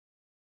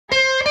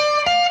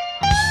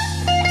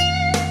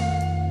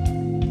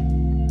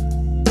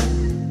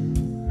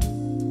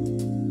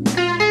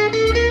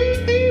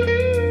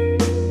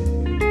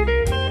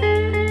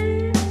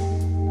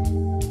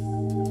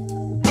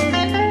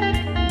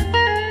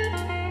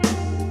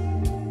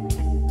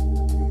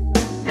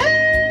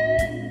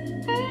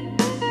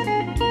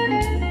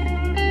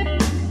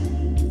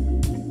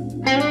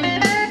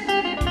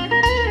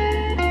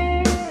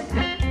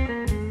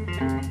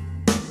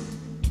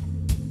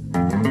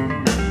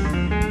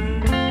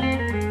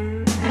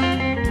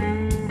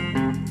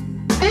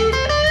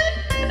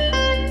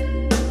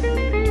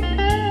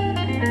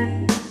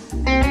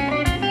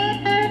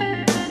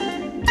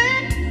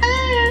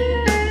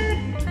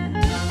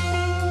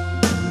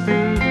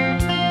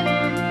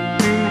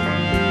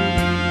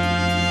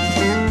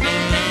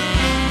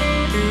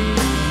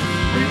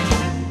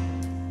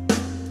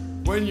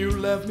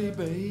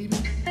me, baby,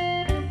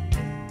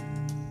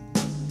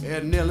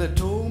 it nearly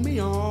tore me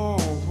all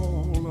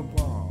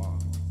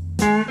apart.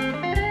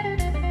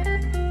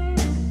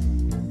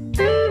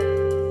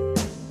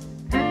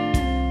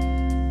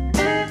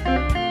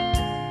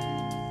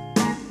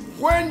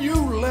 When you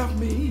left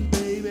me,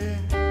 baby,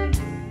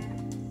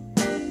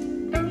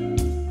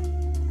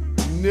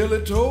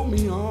 nearly tore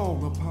me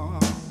all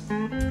apart.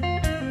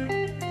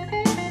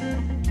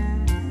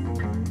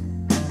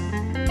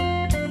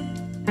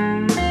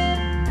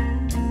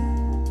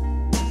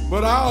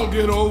 But I'll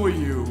get over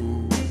you,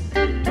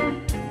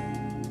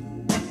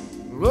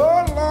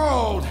 Lord,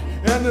 Lord,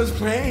 and this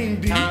pain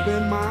deep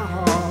in my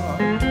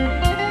heart.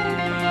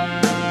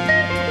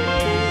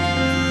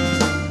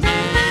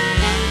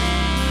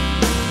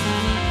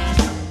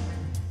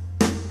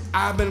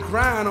 I've been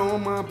crying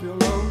on my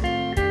pillow,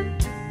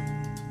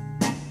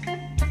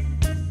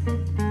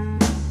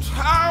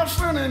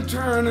 tossing and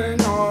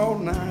turning all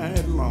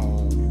night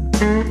long.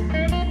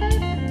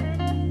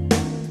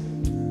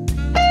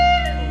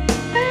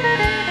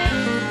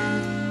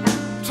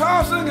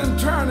 Tossing and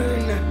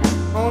turning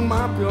on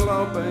my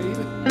pillow,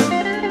 baby,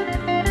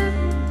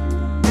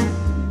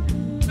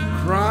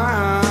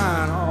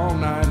 crying all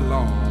night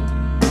long.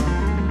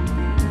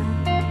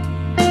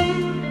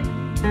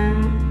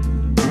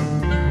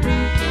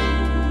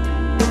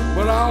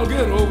 But I'll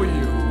get over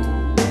you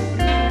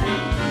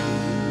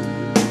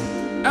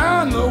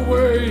and the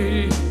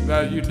way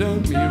that you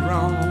done me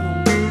wrong.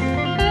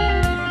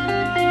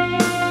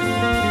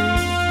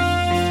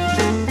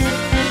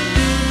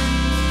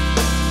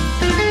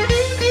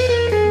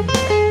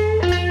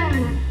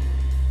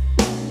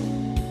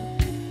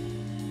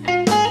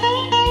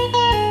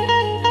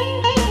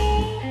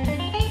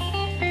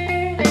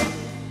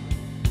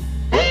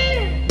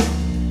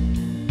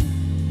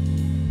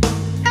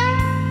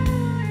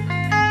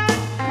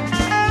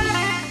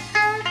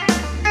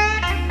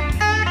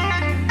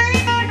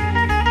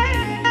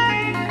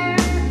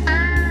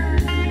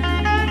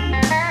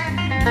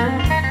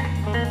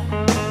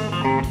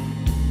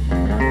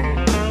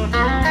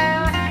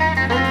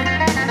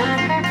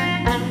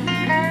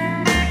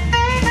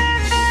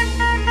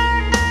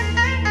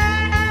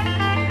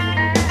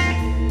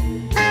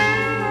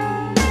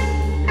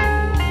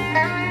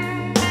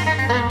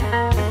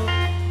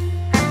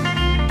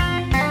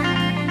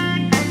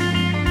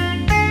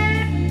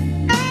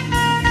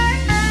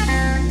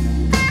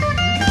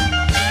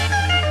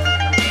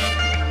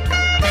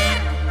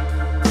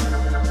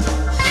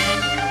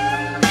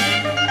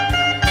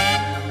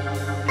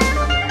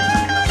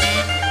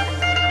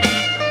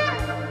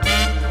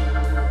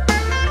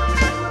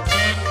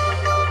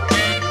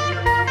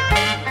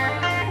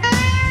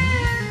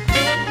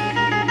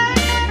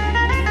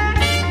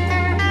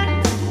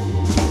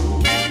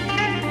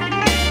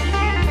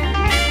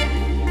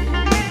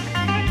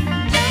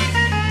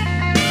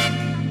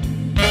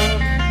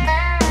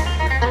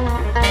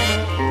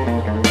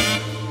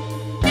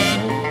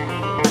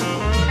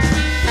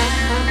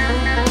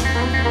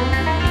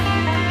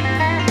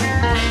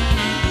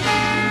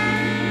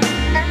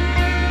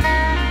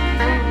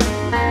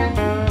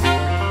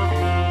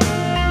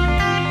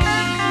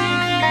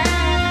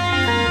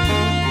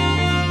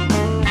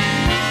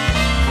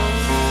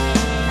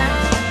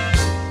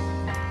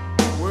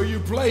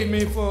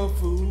 Me for a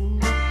fool,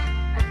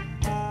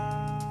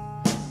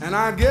 and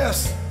I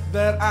guess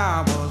that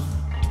I was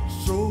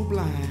so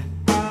blind.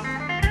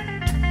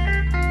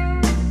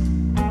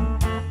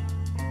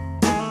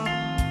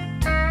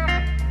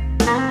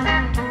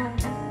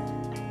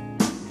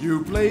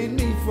 You played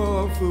me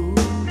for a fool,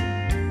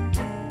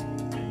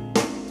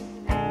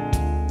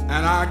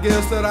 and I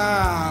guess that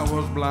I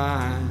was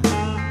blind.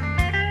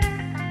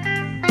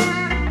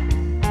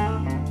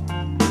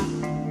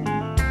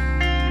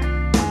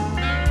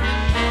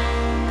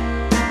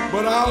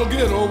 But I'll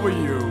get over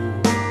you,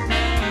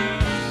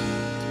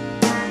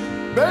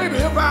 baby,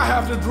 if I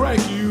have to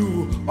drag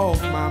you off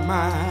my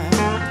mind.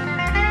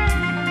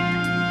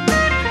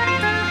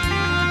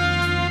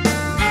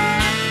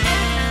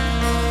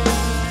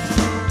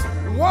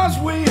 Once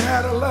we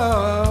had a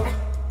love,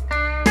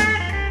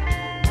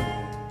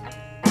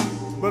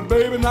 but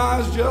baby, now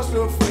it's just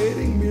a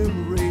fading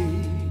memory.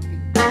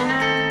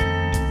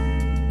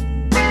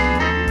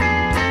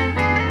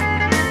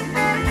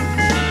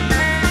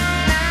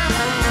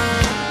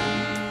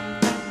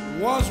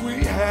 Once we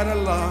had a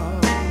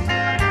love,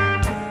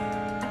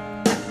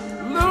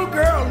 little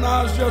girl,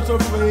 now it's just a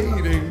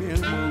fading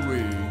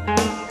memory.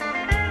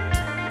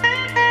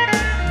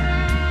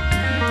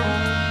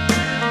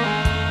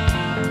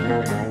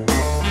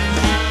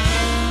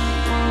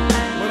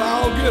 But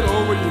I'll get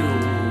over you,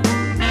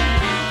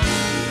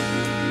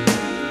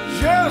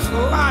 just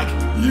like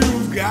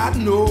you've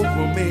gotten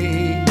over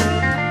me.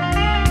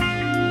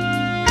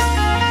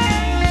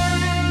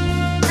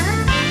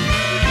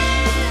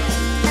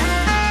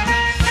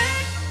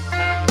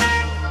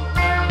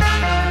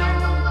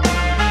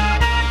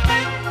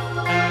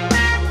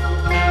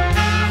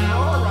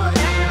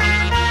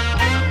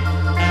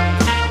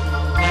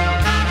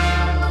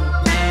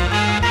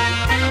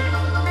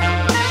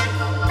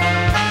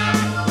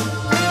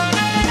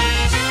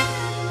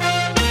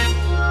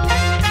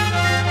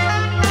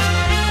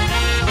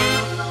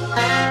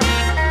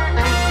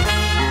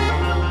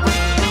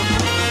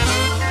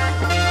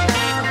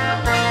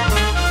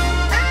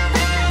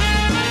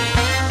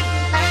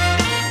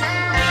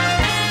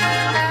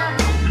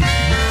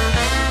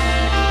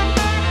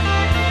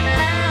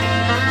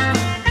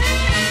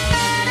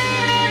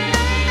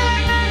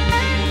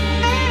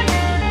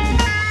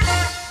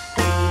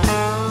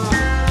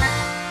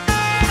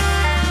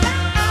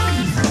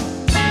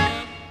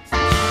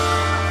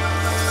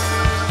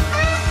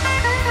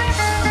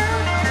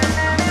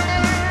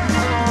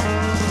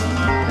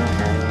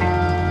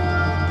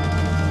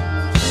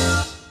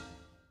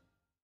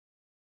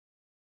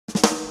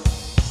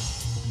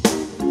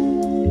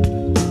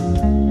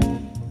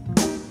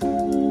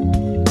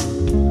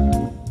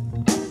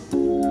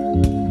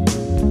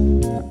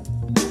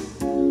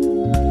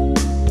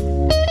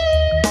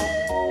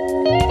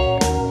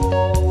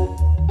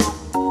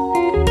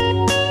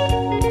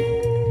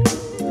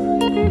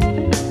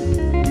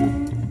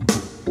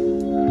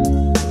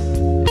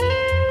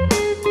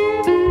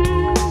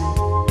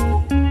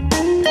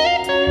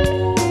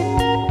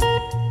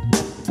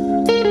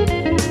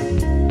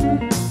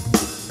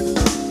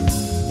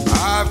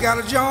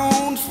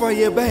 for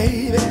you,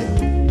 baby,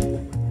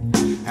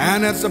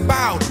 and it's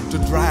about to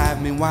drive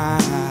me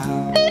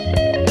wild.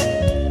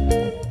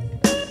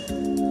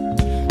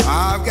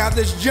 I've got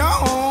this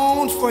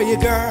Jones for you,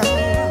 girl,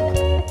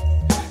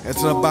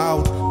 it's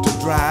about to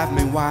drive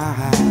me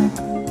wild.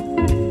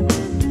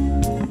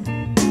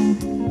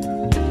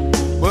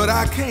 But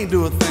I can't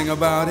do a thing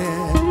about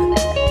it,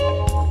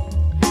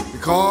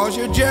 because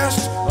you're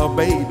just a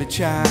baby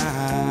child.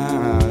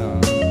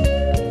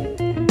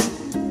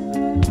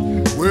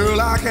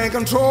 Well, I can't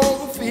control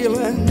the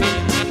feeling,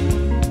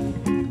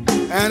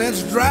 and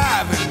it's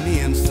driving me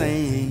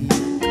insane.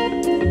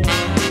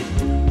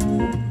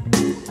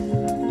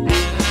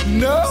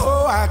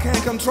 No, I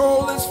can't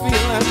control this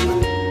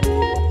feeling,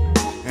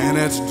 and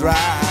it's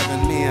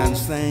driving me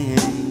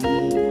insane.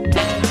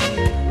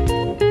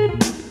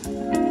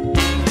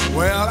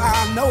 Well,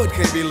 I know it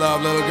can't be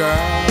love, little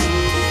girl,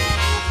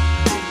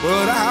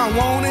 but I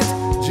want it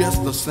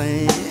just the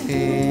same.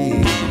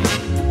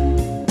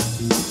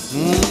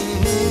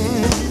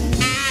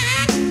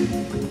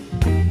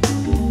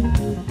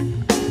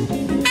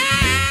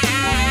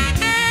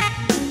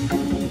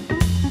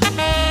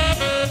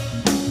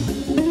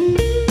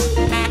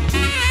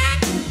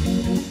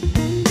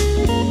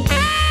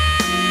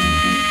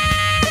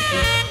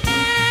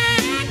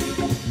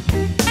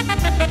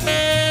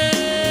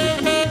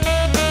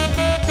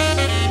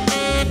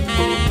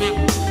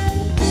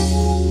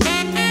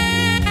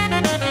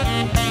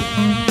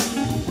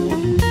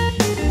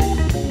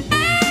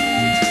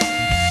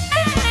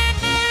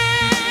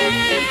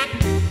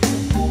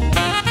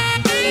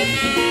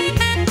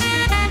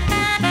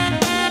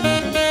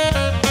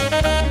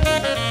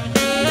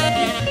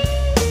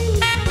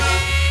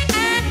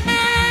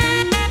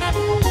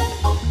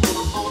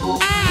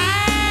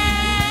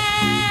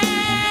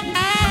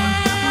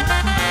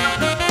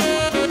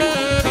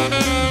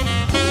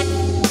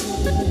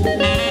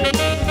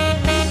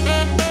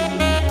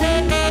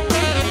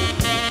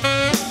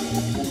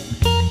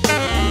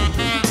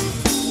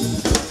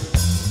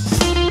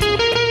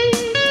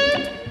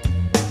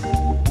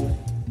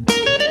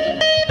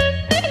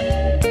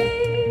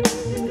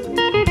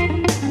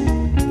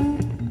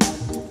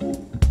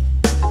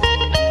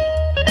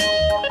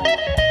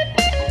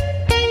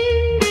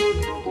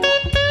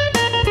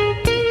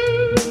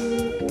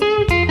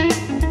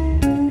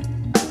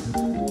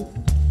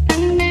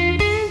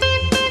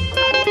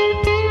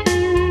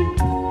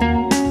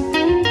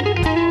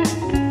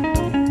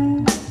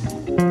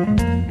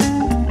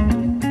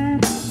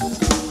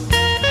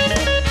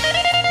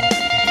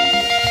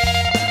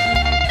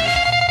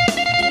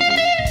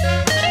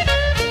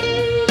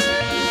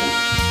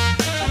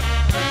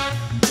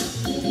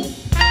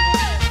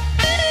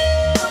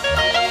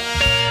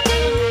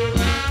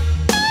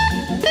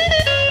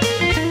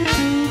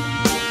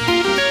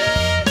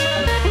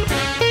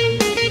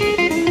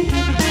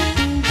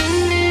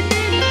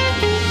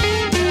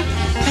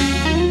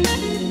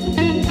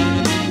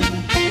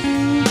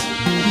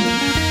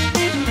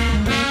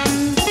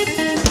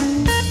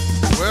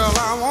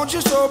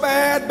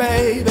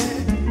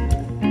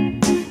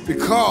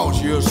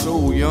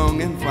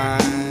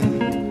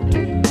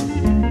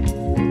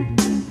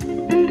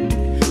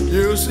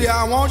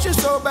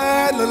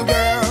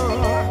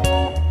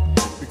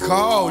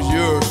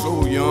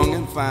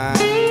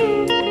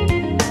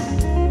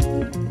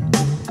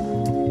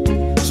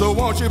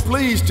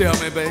 Tell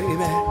me, baby,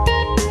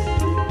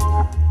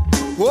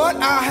 what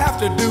I have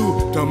to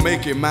do to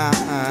make you mine.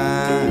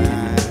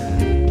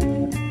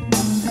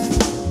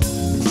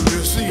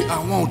 You see, I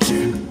want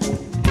you.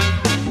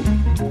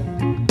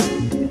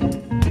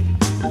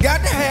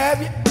 Got to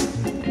have you.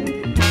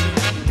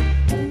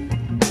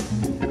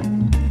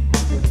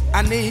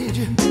 I need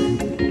you.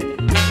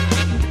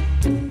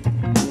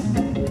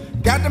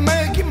 Got to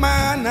make you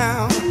mine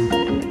now.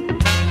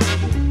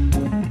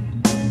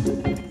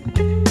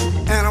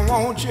 And I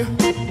want you.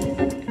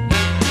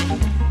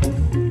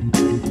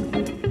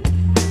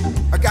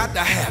 I got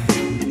to have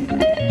you.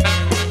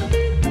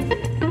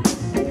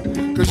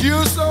 'Cause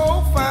you're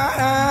so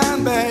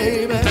fine,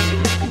 baby.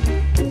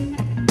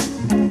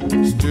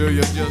 Still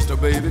you're just a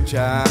baby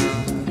child.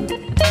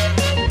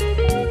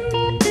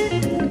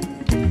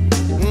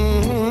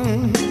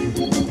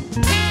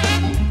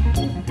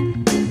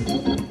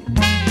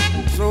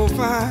 So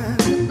fine.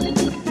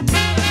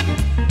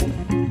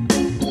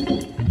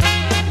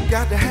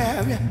 Got to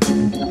have you.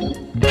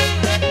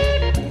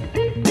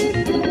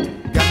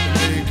 Got to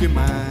make you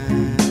mine.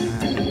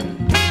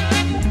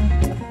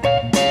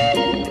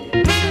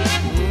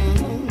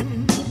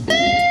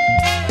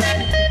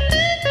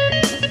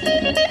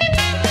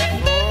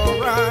 All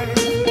right.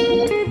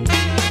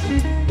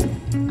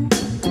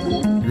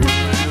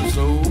 Girl, you're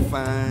so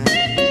fine.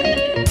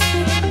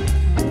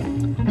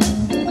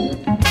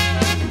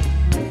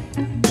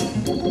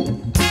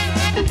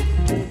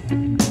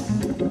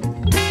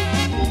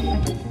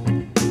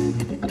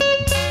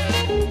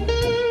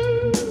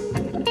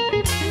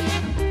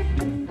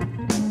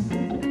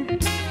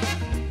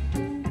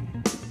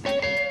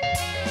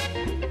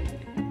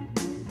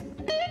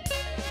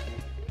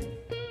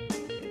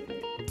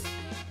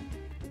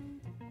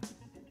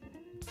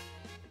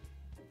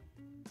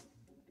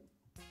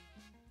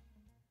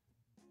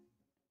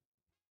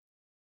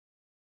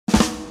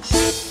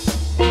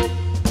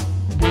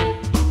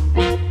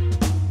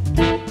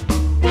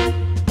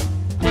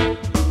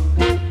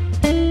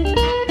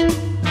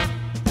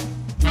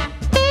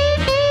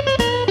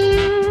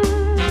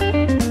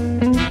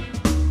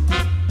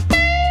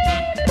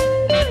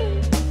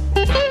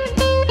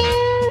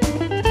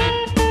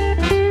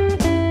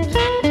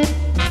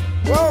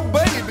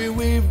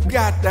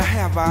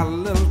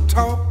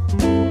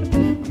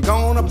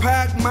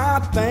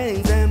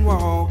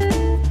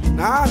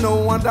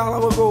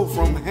 $1 will go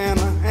from hand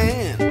to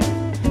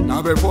hand.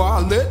 Now before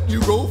I let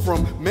you go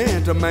from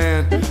man to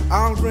man,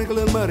 I'll drink a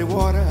little muddy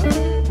water,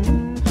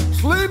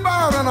 sleep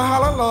out in a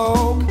hollow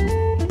log.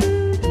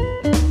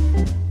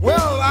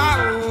 Well,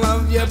 I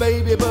love you,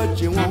 baby,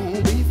 but you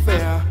won't be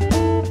fair.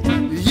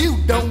 You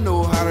don't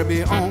know how to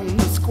be on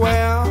the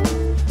square.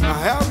 Now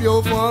have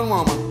your fun,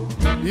 woman,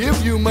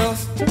 if you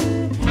must.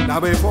 Now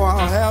before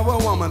I have a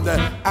woman that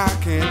I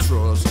can't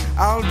trust,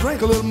 I'll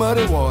drink a little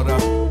muddy water,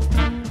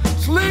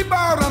 sleep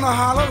out in a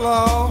hollow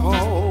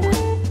log.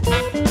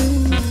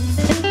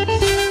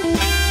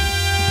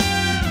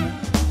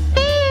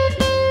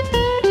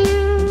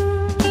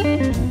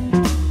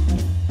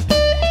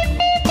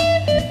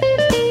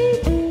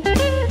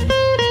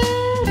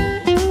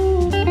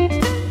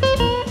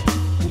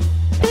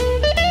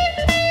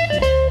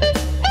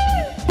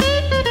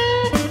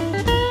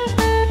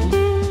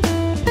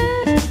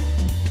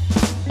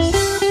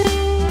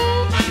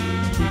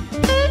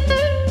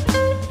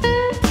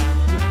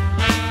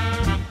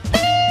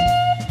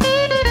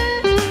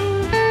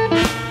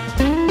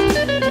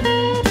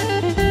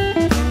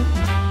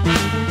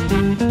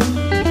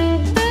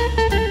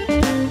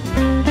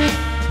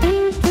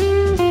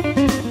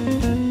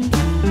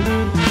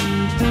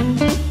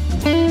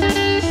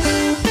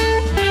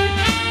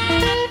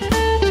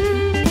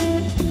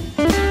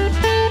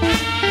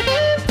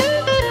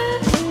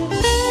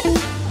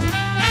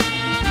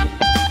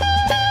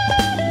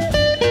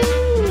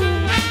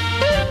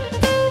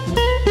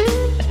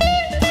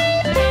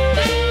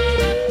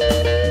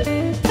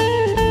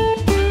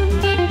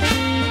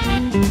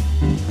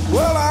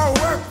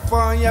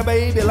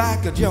 Baby,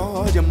 like a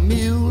Georgia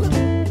mule.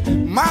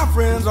 My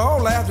friends all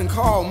laughed and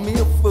called me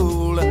a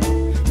fool,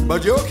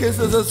 but your kiss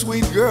is as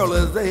sweet, girl,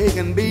 as they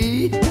can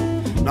be.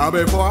 Now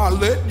before I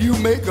let you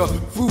make a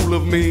fool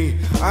of me,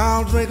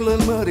 I'll drink a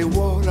little muddy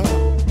water,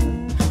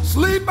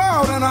 sleep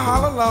out in a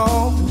hollow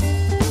log.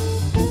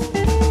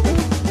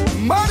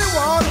 Muddy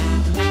water,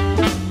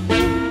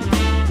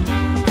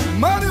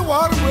 muddy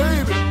water,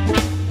 baby.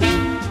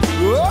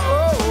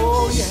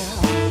 Oh, yeah.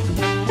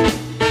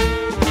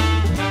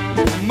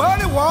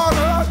 Muddy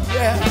water,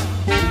 yeah.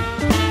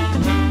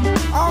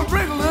 I'll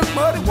drink a little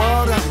muddy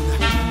water,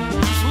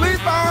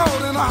 sleep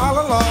out in a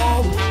hollow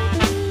log.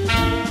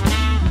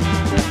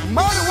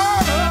 Muddy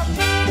water,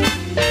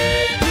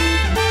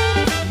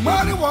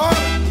 muddy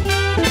water.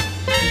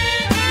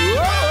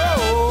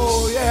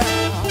 Oh, yeah.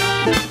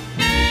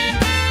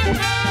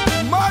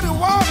 Muddy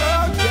water,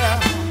 yeah.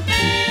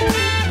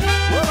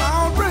 Well,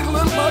 I'll drink a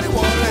little muddy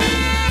water,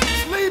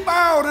 sleep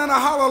out in a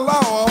hollow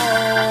log.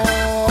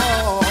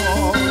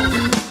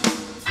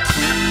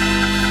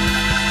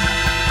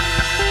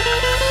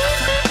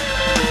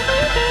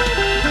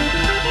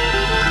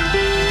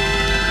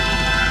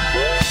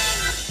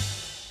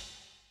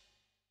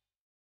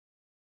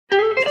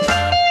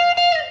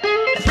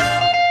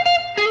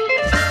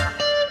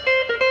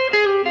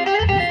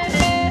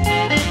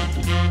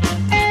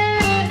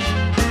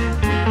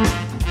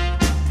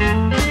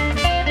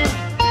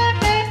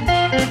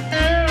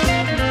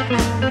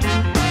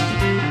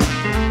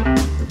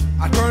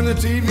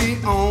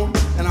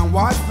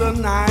 The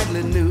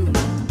nightly news.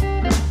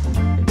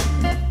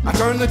 I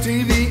turn the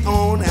TV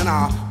on and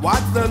I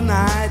watch the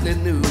nightly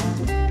news.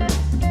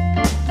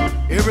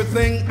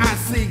 Everything I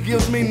see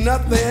gives me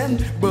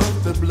nothing but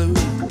the blues.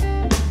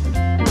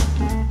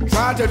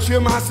 Try to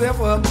cheer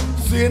myself up,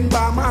 sitting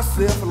by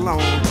myself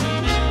alone.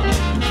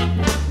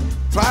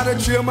 Try to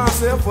cheer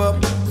myself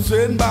up,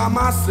 sitting by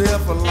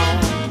myself alone.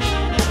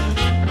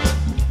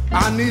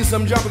 I need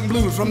some jumping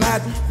blues from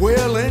that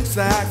wailing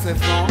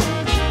saxophone.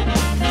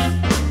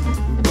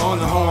 On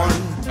the horn,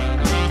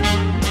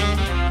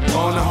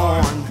 on the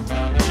horn,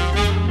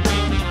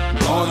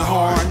 on the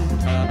horn,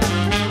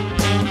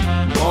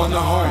 on the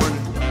horn.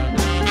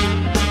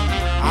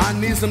 I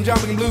need some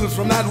jumping blues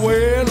from that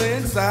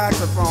wailing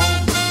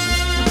saxophone.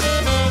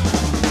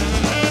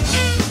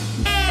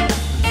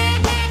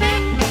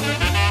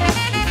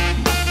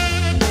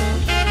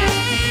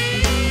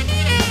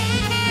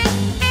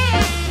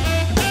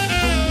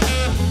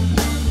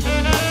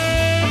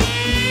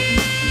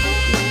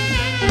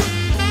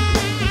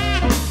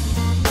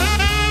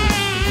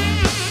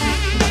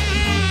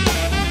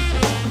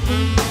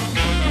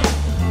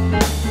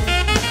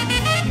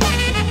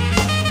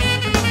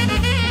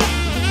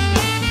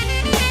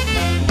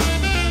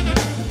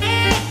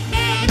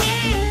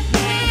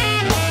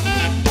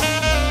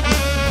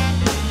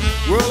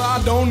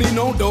 I don't need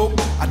no dope,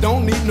 I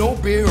don't need no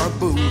beer or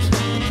booze.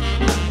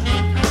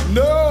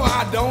 No,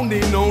 I don't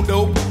need no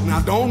dope, and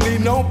I don't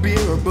need no beer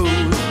or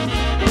booze.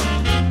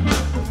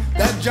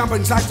 That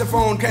jumping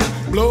saxophone can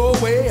blow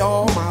away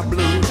all my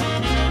blues.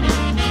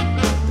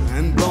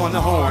 And blowing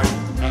the horn,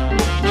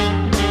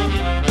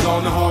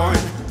 blowing the horn,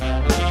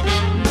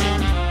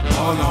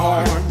 blowing the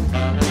horn,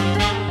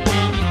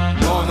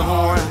 blowing the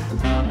horn.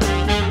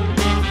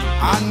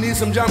 I need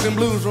some jumping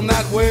blues from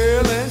that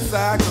wailing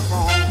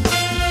saxophone.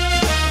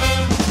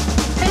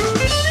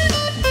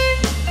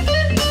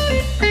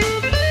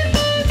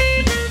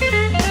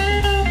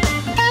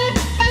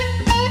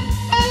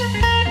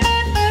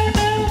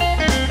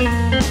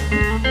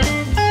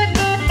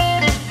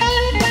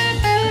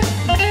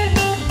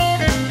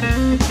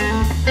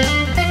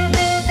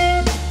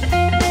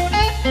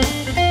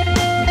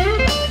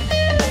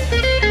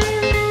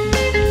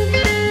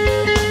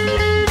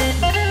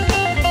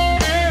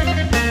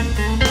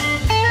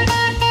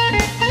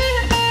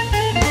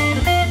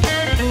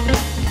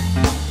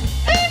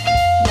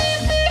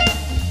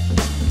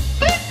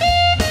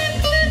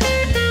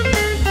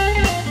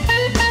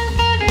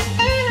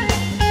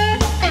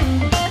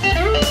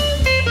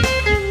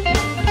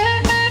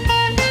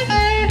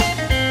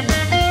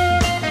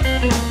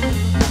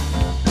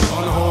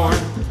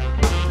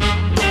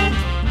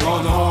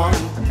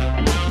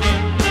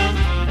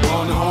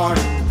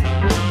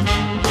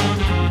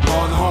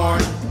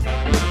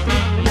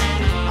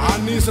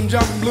 some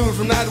jumping blues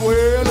from that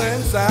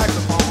wailing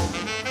saxophone.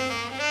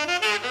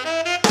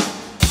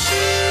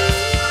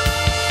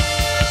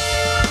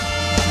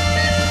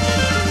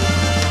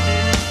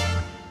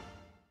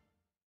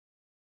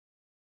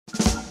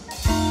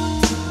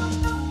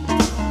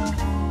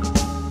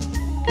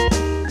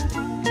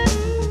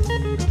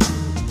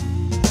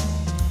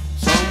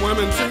 Some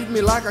women treat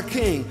me like a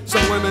king,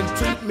 some women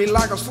treat me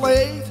like a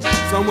slave.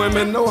 Some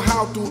women know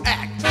how to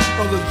act,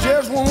 others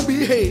just won't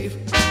behave.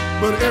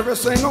 But every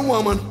single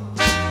woman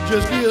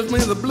just gives me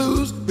the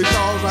blues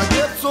because I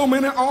get so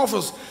many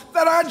offers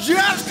that I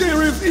just can't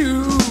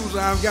refuse.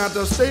 I've got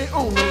to stay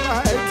on the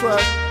right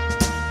track,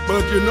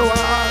 but you know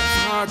it's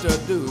hard to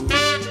do.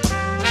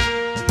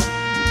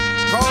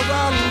 Cause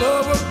I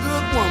love a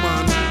good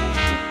woman,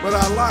 but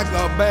I like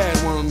the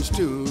bad ones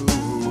too.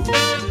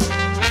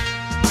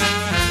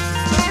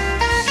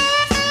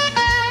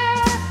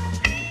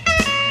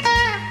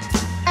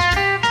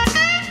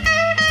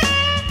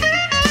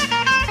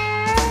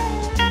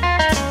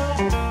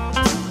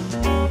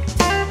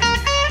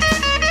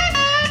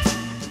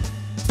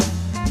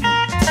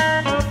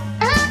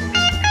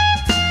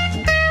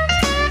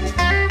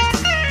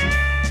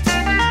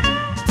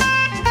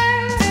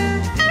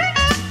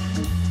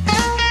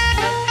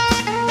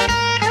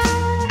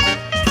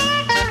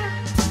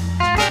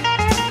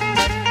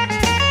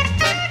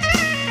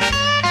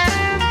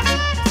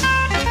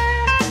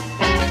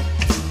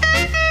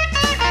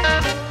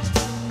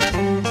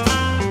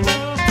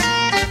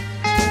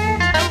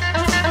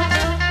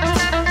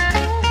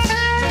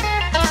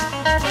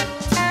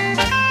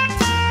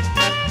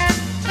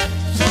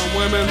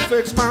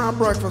 Fix my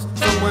breakfast,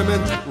 some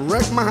women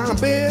wreck my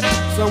bed,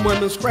 some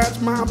women scratch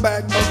my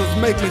back,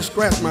 others make me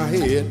scratch my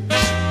head.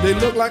 They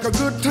look like a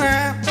good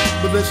time,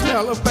 but they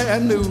smell of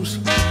bad news.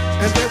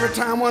 And every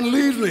time one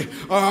leaves me,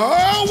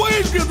 I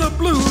always get the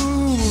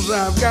blues.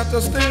 I've got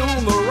to stay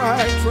on the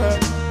right track,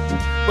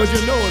 but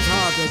you know it's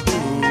hard to do.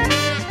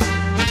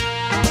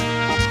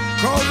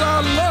 Cause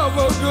I love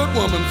a good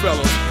woman,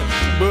 fellas,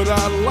 but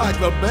I like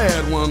the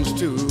bad ones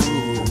too.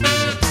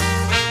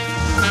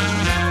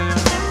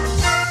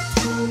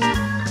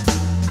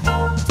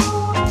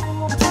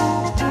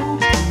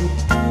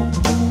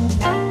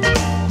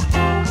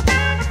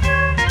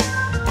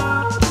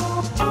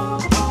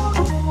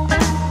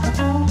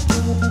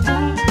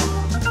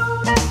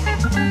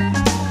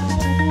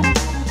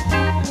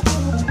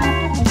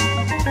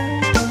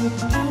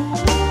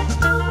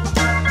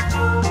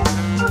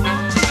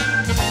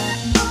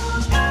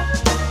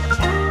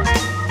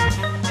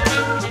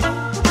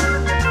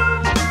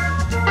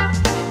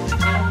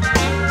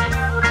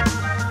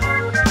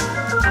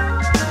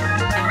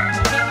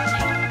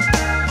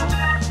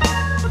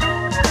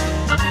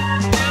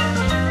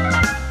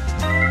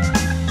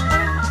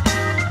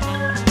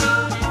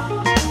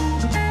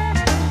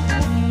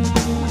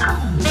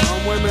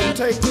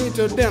 Take me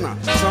to dinner,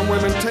 some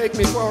women take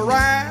me for a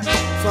ride.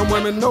 Some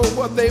women know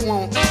what they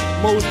want,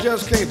 most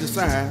just can't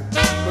decide.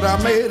 But I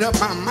made up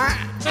my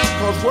mind,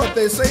 cause what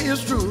they say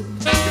is true.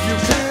 If you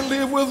can't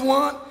live with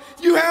one,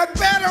 you had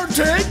better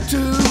take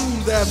two.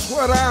 That's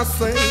what I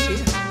say,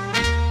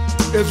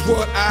 it's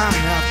what I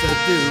have to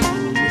do.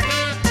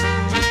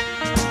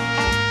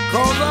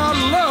 Cause I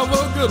love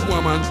a good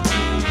woman,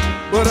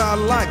 but I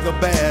like the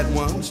bad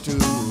ones too.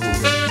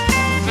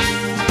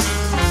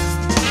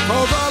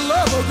 Cause I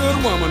love a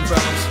good woman,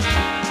 fellas,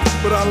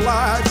 but I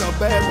like the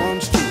bad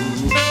ones too.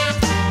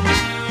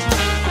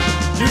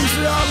 You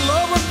see, I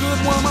love a good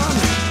woman,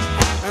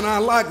 and I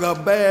like the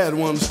bad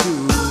ones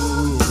too.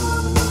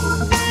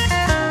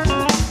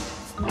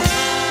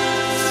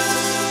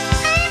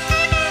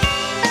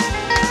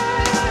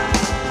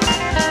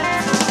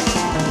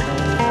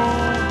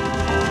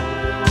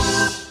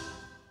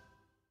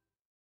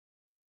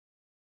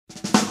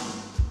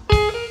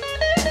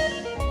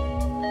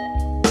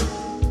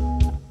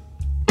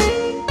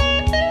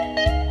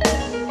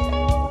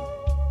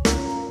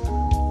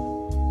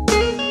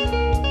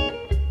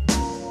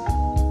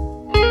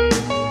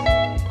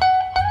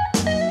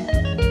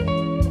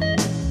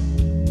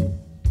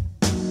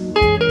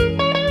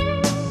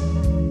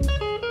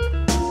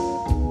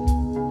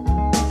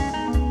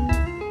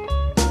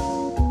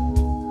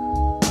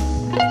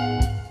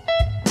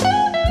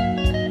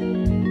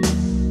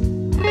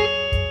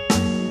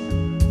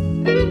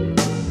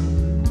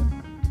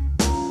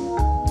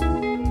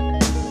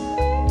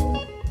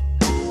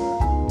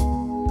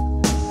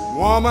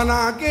 Woman,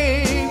 I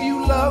gave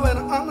you love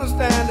and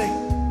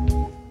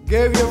understanding,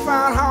 gave you a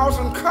fine house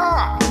and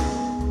car,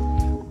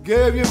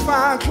 gave you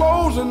fine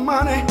clothes and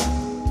money.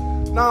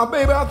 Now,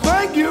 baby, I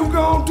think you've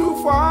gone too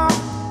far.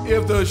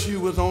 If the shoe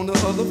was on the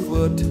other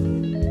foot,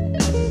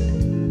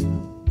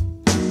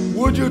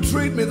 would you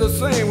treat me the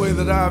same way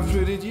that I've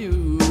treated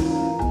you?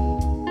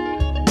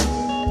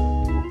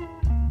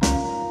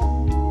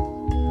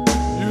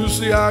 You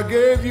see, I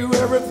gave you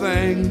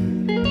everything.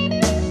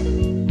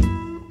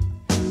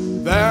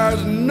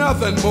 There's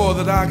nothing more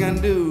that I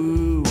can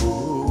do.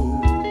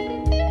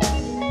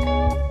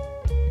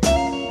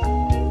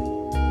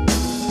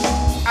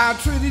 I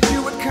treated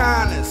you with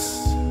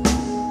kindness,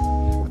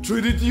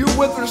 treated you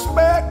with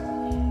respect.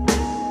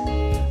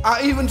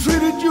 I even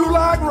treated you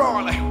like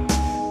royalty.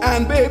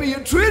 And baby, you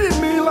treated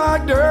me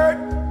like dirt.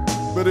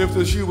 But if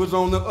the shoe was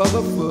on the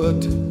other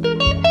foot,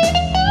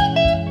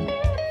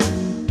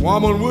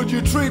 woman, would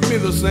you treat me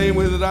the same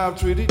way that I've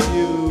treated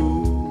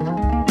you?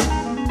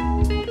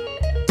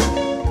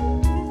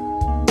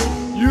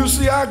 You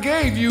see, I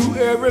gave you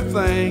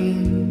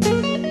everything,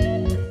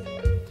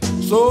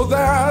 so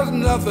there's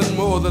nothing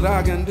more that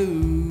I can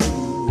do.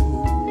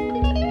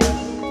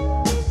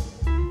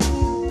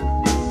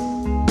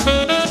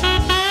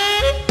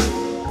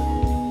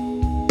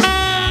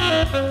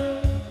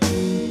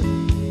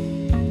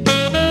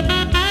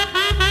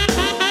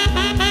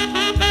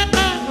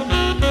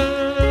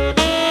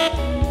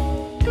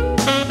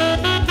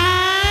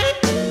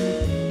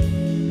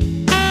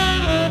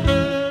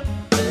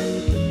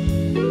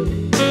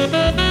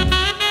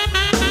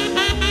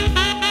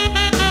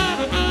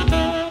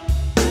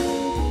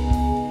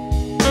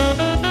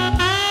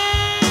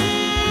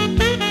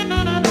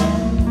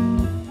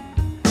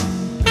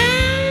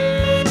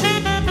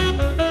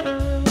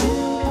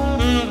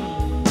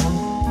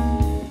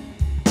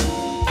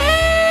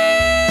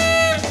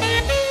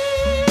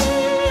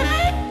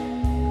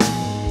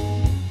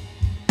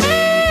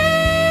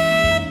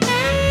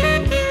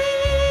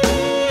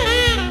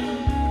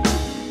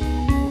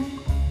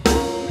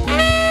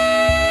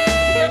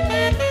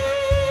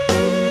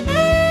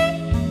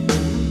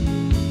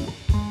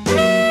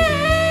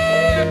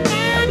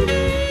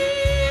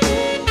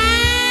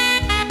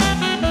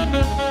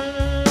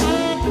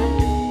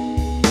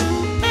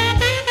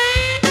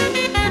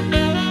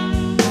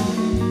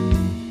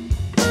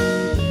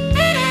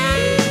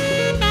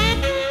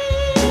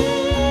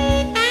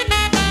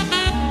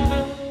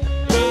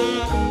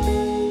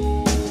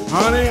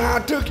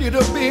 You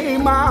to be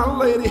my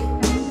lady,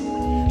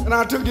 and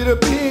I took you to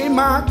be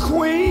my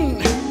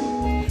queen.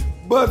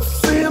 But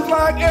seems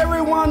like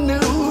everyone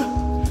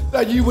knew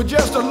that you were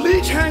just a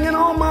leech hanging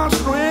on my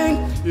string.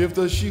 If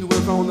the shoe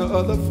was on the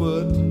other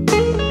foot,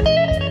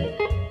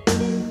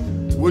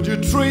 would you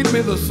treat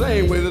me the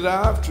same way that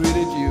I've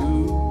treated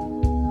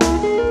you?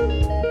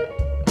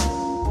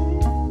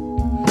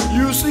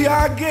 You see,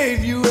 I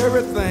gave you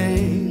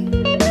everything.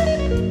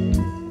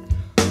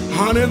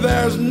 Honey,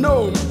 there's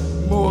no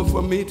more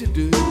for me to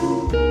do.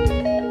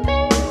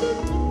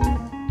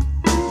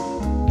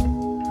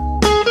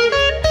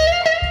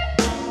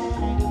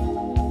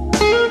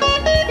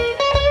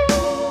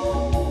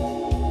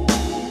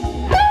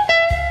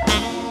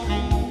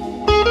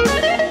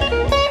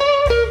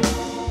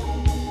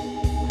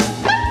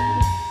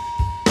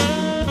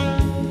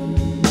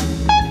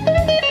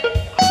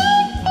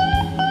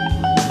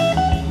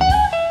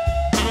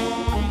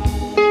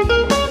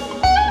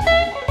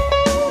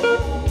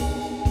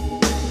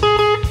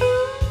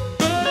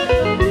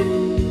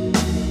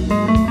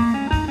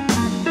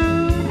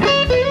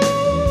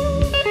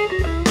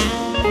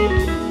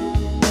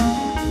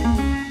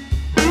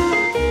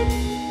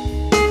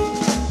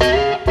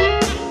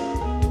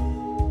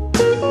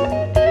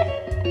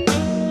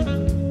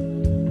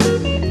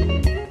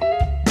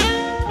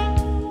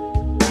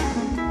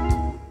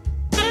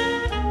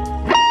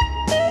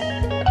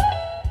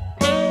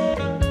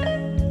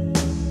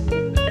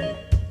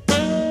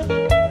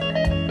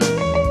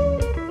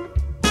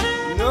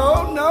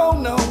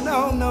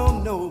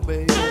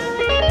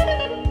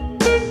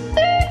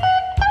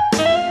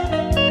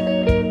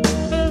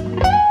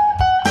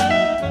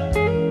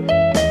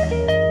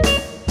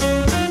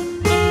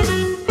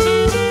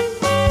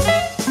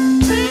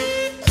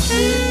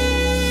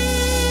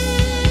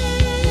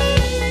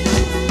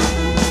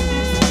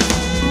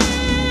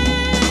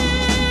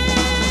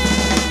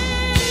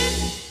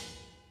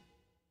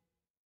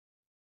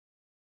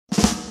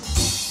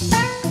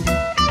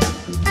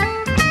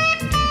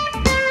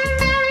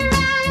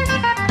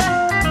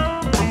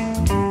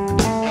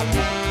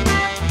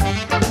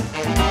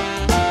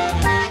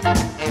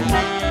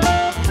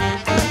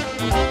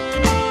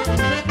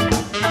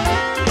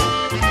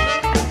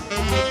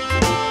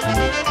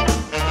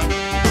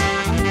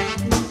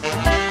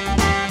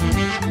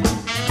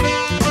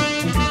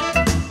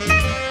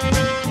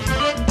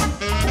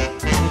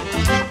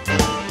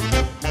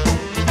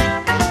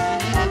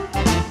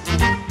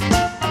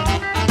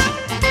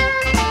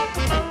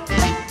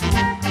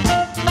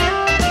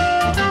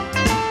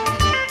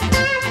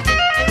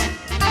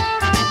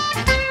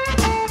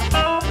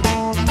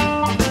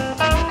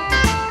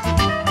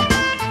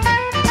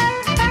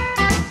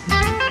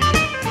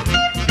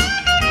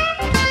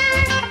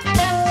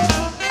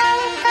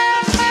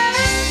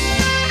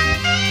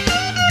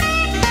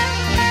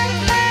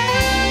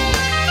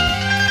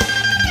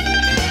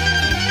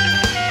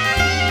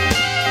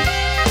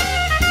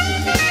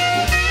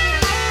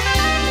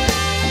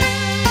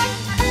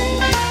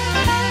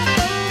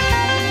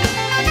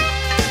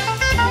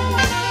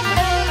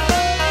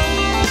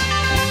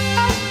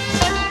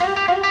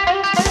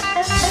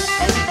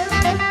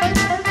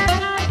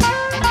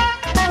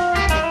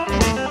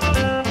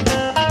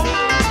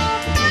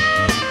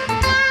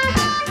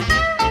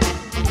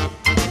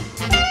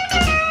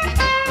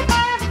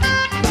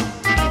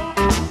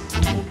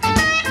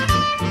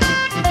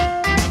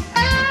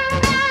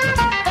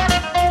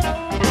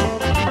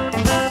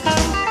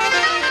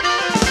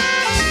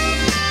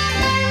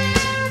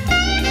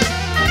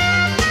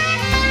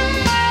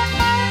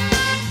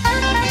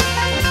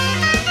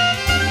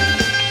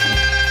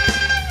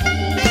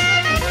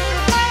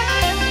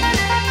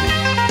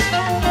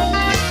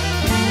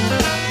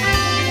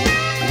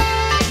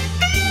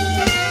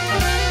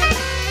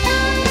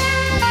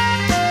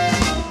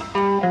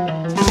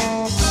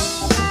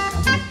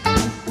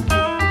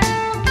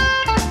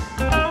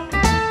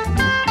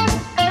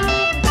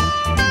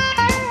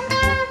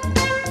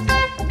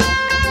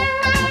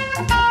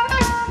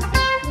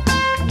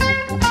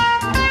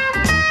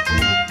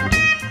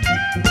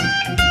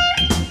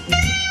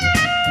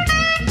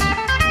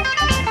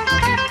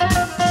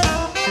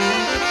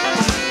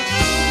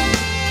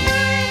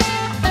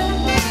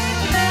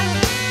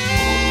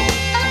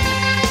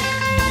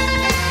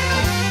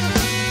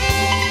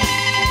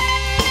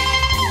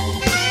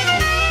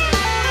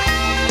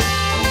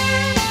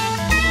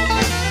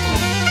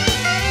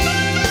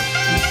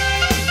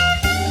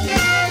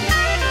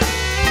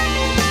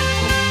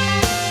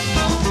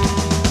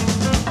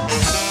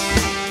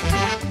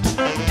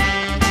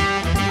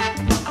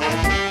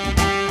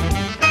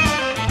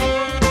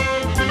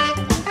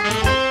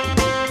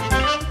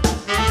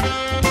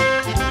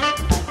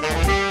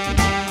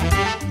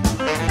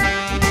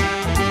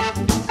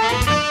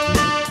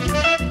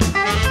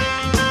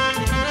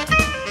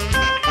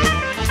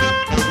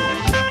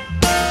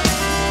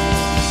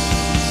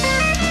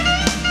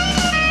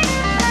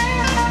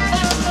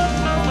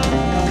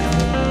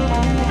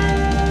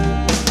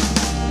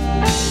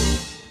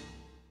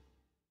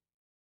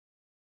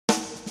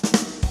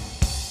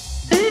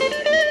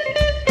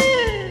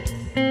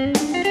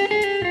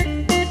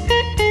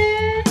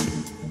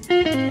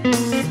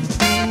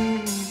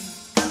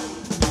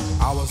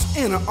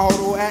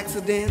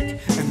 accident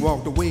and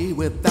walked away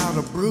without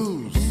a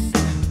bruise.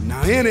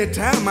 Now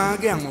anytime I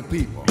gamble,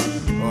 people,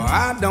 oh,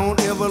 I don't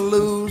ever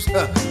lose.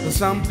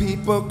 Some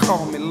people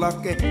call me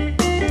lucky.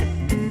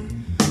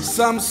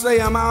 Some say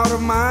I'm out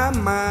of my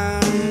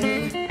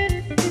mind.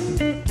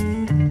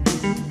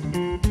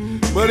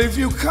 But if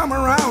you come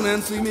around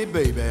and see me,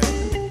 baby,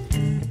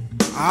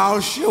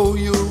 I'll show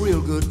you a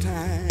real good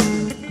time.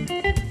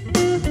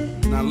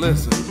 Now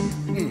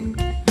listen,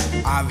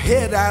 I've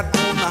head out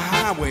on the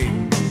highway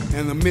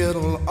in the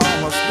middle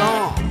of a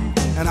storm,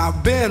 and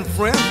I've been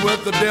friends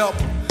with the devil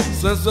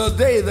since the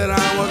day that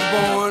I was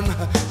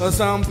born.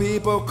 Some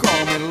people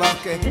call me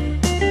lucky.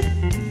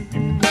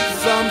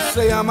 Some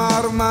say I'm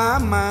out of my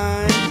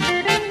mind.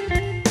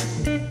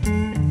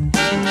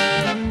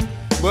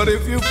 But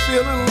if you're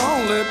feeling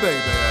lonely,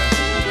 baby,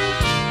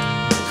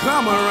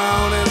 come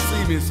around and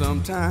see me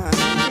sometime.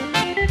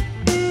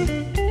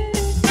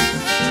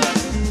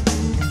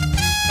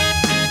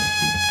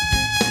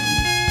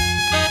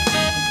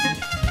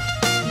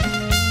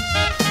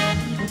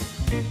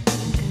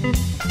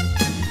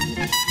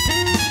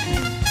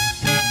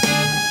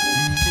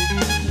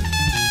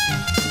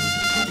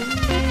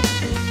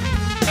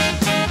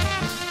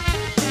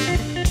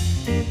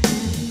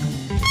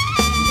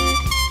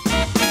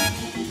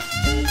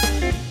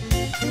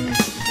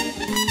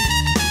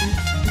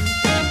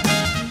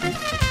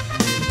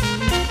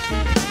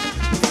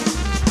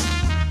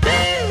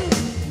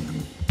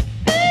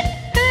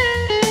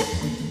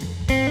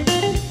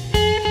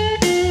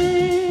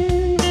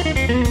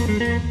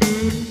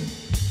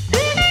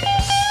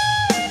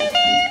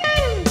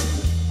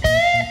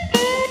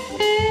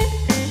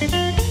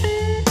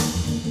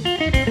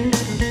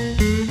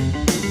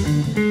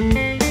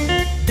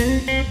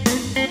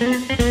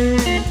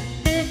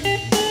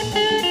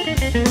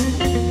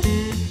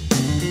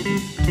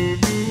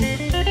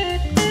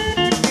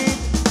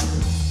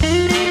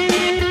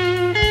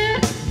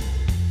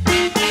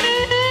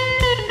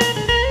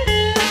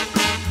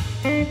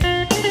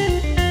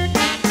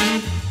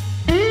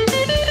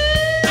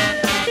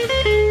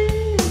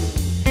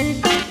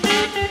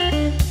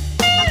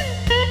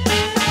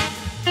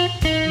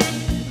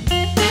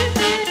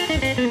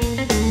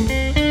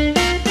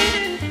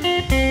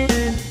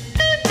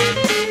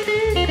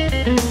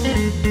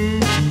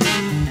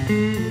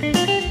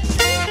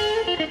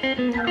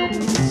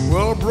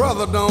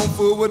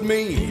 With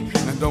me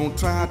and don't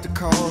try to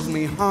cause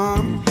me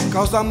harm,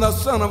 'cause I'm the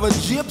son of a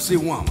gypsy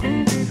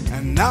woman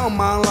and now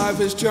my life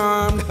is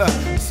charmed.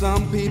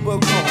 Some people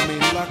call me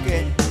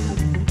lucky.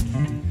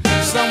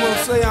 Some will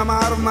say I'm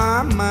out of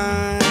my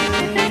mind.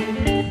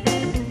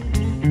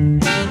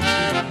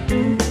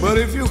 But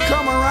if you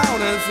come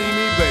around and see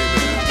me,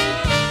 baby,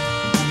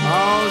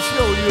 I'll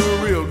show you a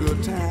real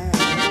good time.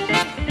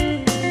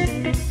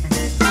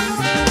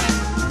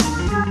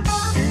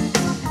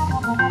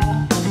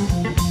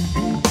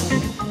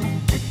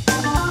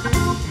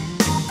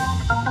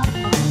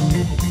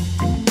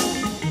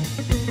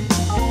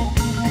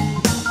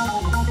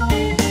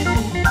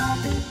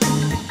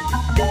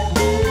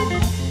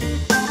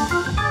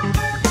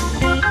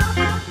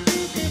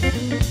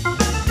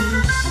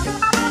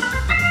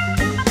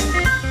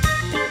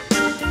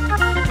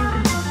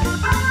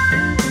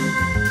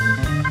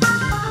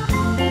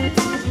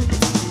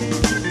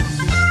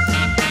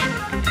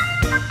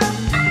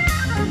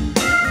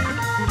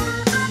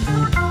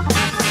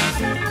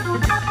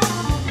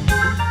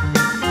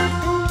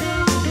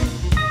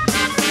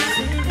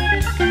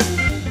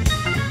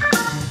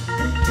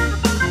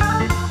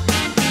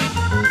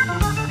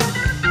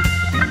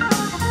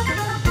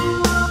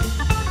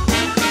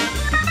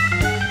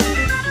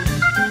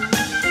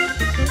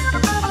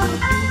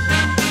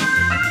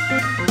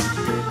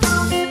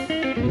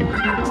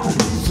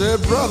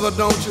 Brother,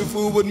 don't you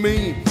fool with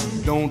me.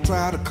 Don't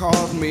try to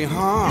cause me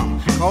harm,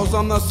 'cause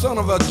I'm the son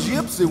of a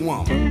gypsy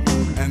woman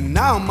and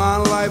now my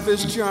life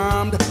is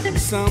charmed.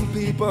 Some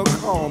people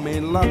call me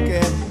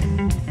lucky.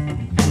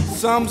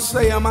 Some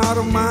say I'm out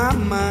of my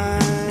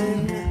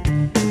mind.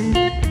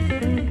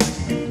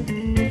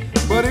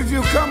 But if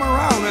you come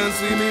around and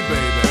see me,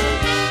 baby,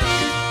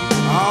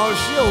 I'll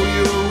show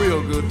you a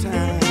real good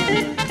time.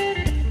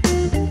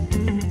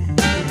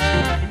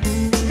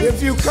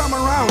 If you come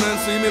around and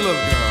see me,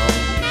 look, girl,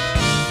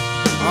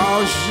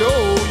 I'll show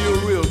you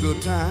a real good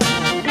time.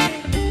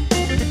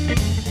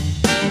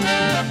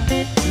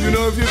 You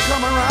know, if you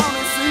come around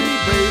and see me,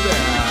 baby,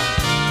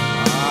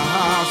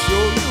 I'll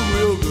show you a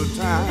real good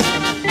time.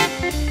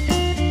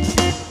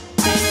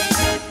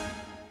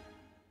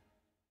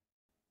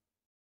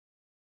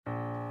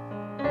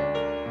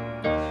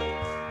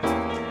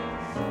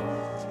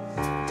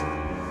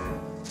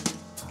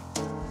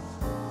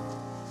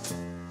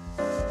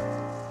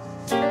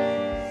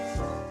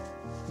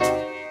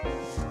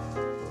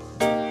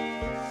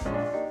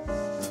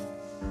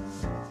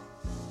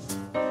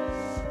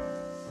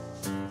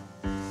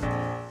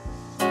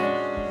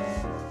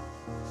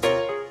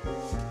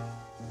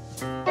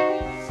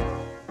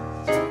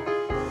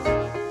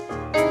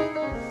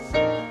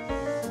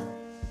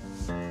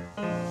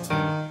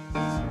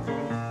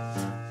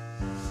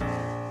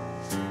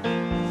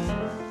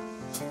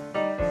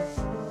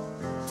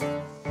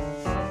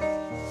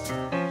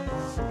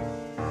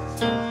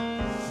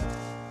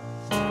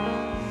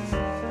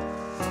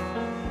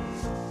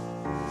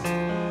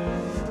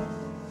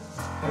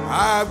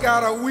 I've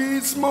got a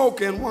weed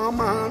smoking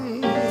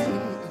woman.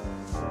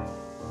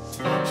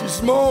 She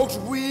smokes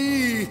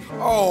weed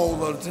all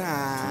the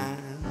time.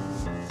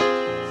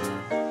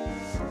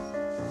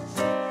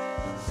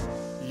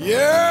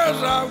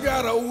 Yes, I've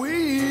got a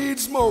weed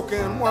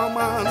smoking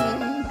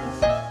woman.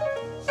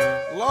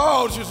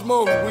 Lord, she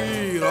smokes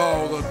weed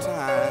all the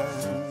time.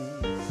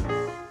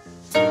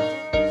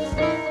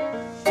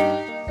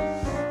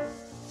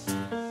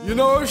 You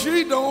know, if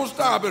she don't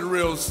stop it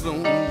real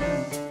soon,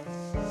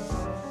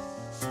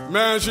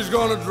 man, she's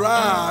gonna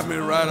drive me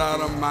right out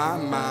of my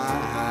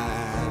mind.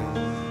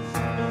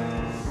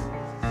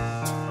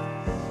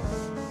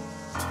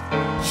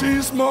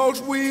 She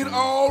smokes weed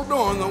all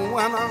during the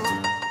winter.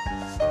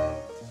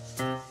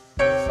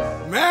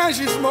 Man,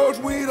 she smokes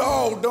weed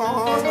all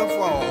during the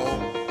fall.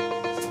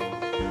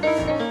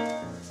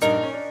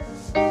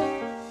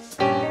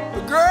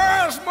 The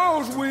girl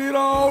smokes weed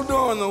all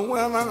during the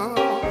winter.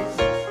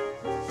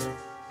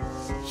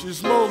 She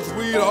smokes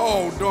weed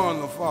all during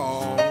the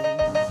fall.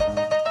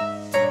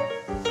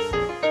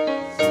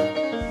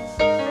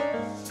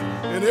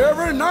 And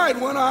every night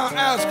when I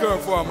ask her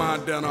for my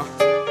dinner,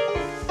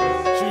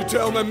 she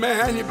tell me,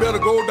 man, you better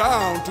go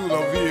down to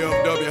the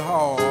VFW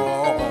hall.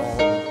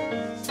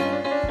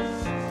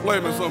 Play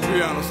me some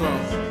piano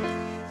song.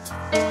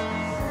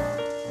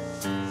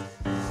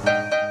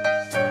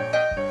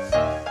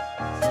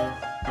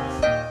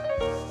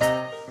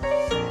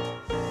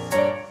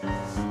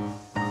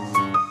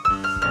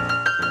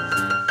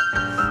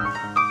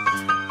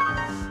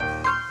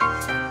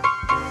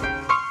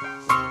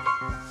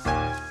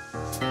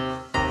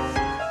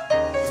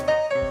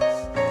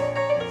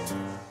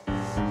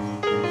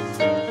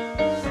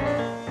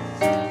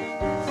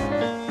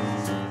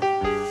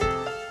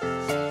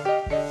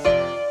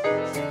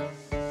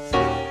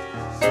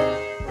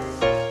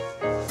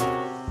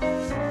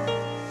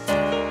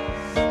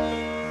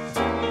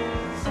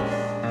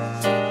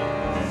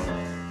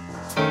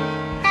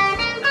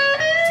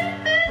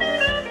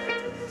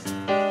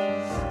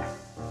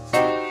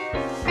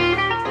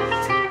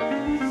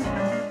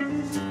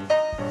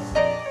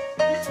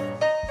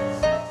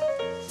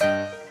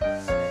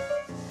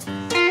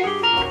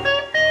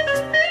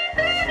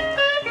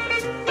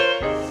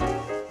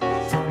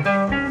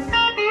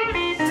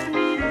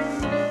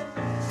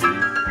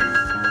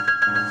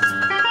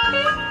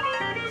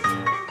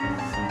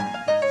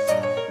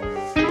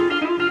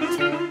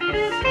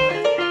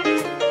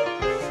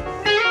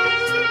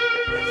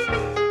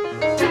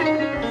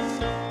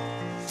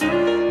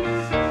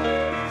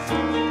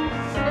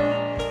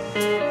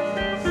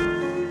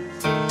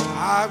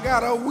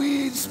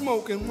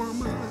 Smoking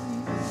woman.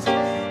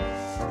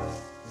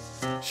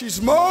 She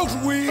smokes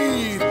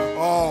weed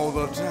all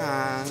the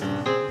time.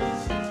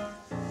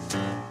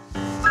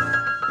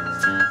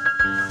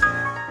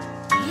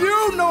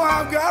 You know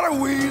I've got a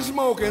weed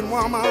smoking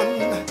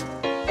woman.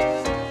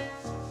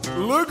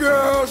 Little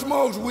girl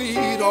smokes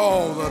weed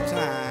all the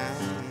time.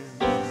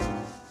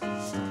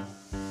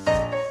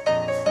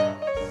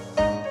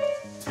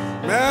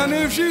 Man,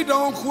 if she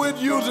don't quit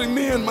using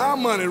me and my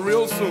money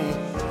real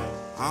soon,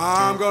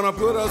 I'm gonna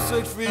put her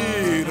 6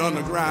 feet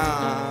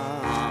underground.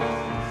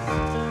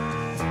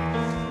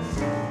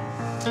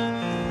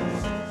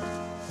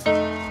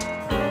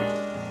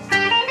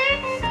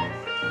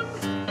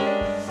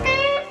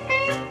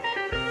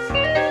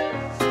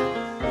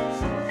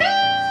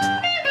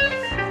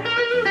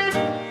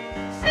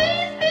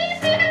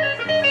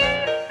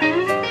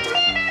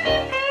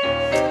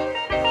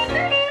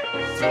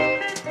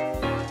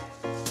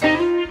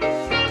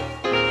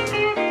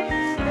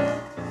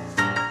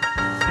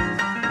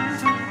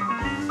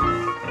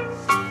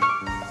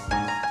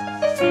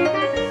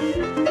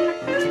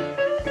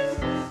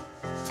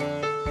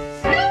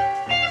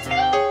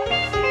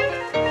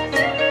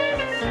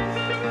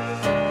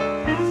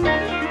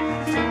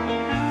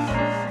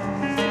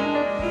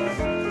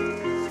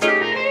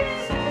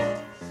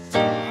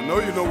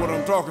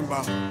 Talking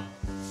about.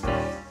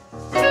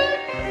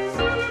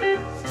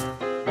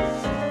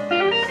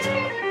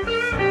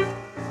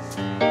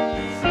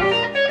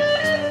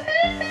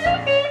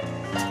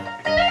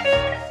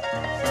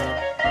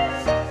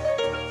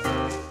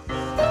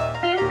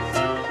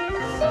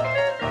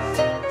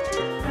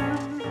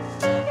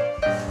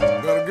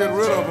 Better get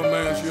rid of her,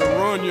 man. She'll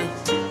run you.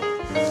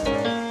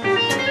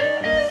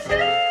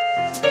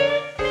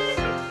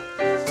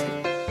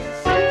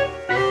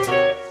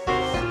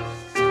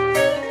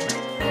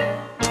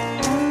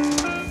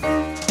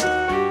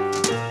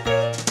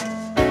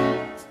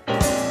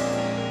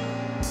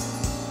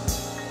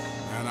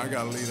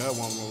 Leave that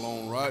one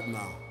alone right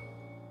now.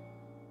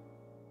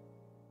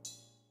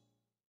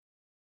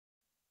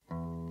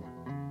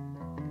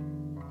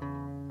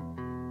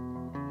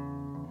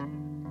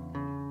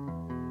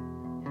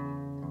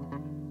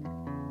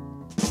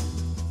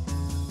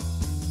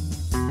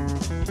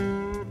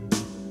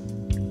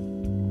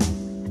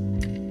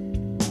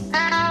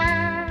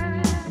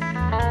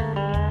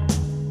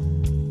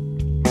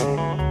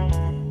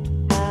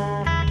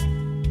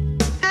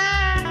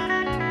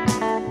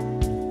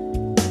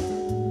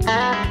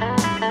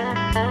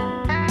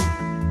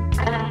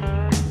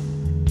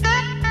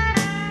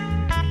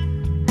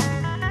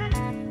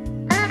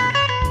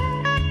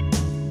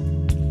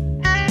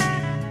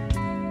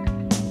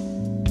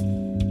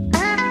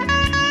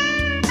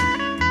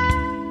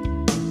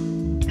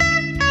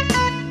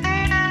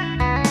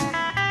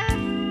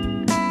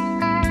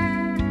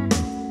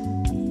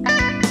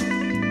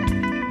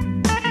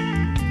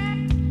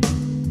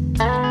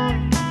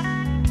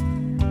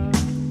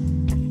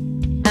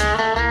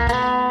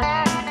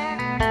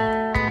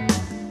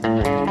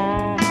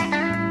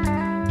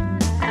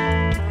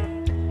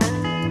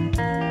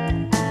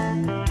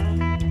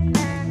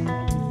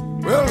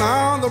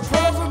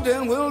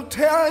 American will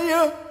tell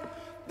you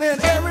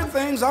that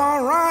everything's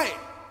all right.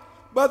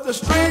 But the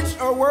streets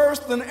are worse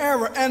than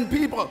ever, and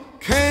people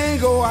can't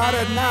go out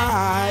at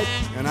night,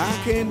 and I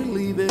can't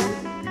believe it.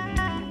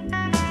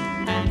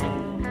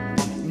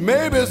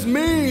 Maybe it's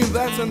me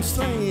that's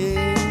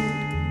insane.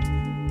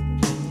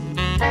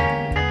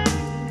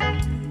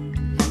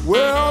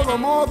 Well, the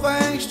more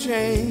things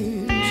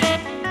change,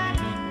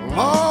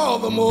 oh,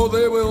 the more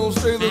they will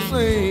stay the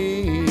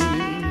same.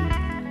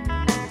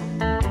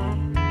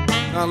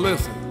 Now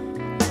listen,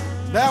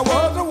 there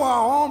was a war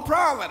on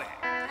poverty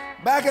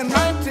back in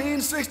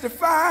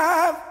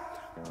 1965,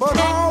 but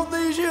all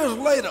these years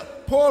later,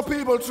 poor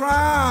people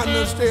trying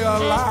to stay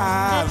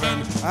alive,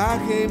 and I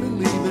can't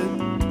believe it.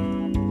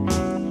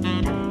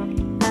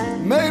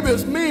 Maybe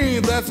it's me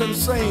that's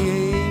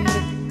insane.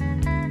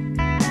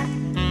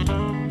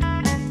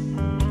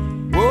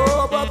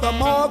 Oh, but the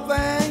more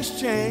things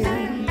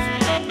change,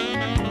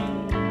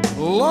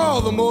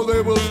 Lord, the more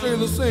they will stay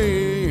the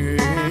same.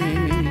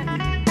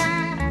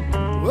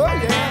 Oh,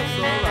 yeah, it's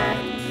all right.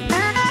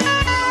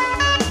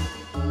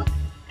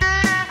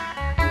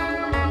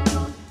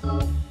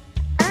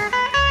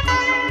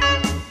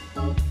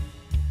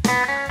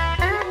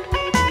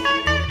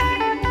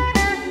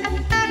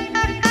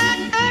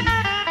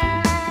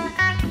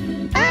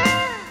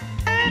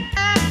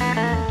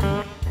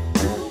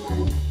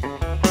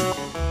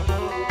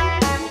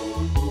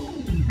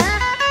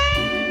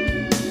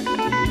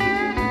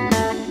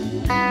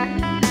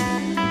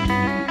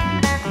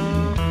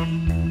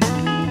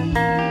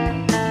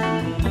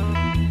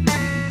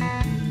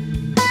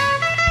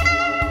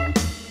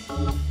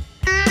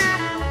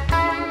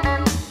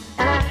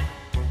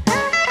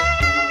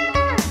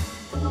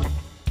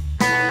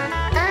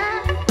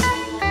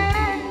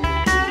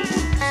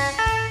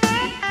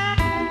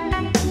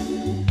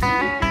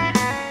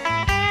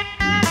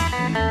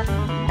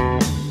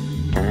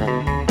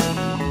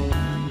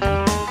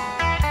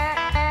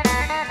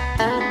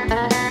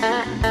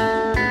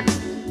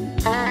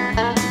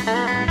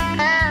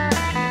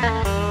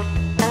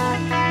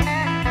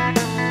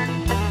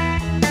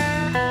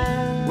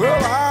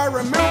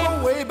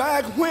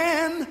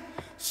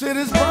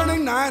 City's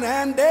burning night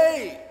and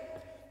day.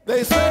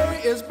 They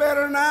say it's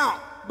better now,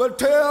 but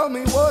tell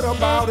me what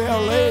about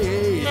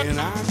L.A.? And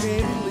I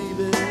can't believe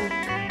it.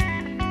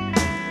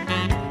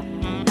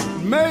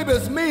 Maybe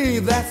it's me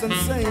that's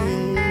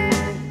insane.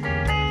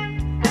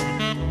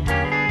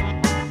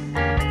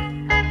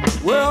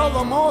 Well,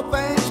 the more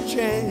things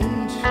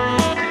change,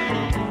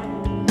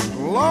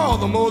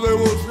 Lord, the more they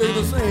will stay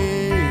the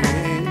same.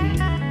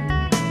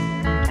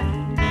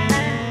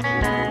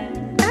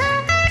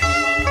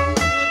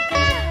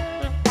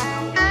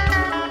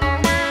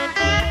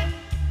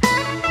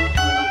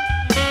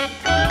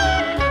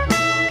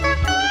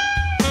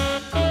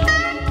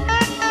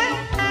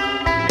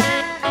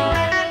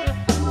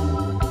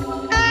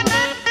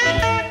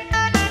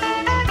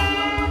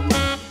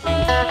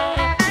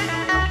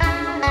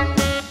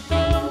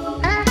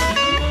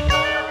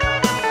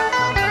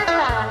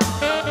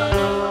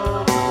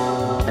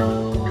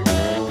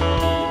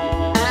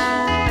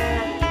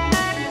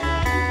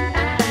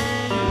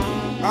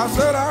 I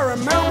said I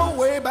remember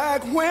way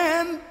back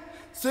when,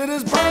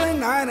 city's burning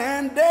night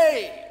and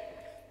day.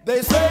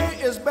 They say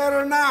it's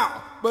better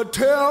now, but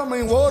tell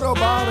me what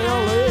about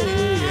L.A.?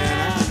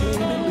 And I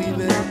can't believe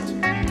it.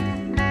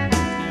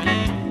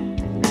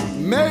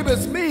 Maybe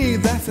it's me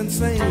that's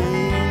insane.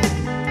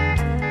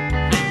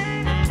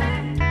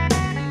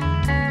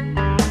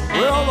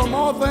 Well, the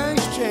more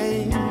things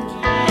change,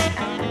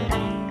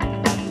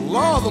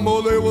 Lord, the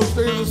more they will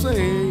stay the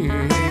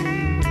same.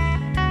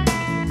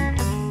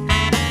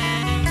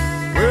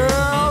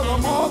 Well, the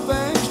more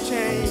things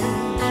change,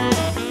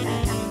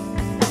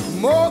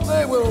 more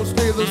they will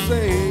stay the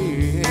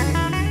same.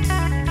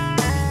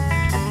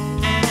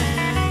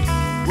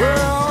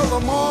 Well, the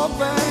more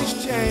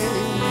things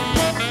change,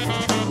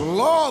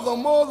 Lord, the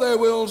more they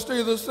will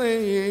stay the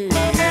same.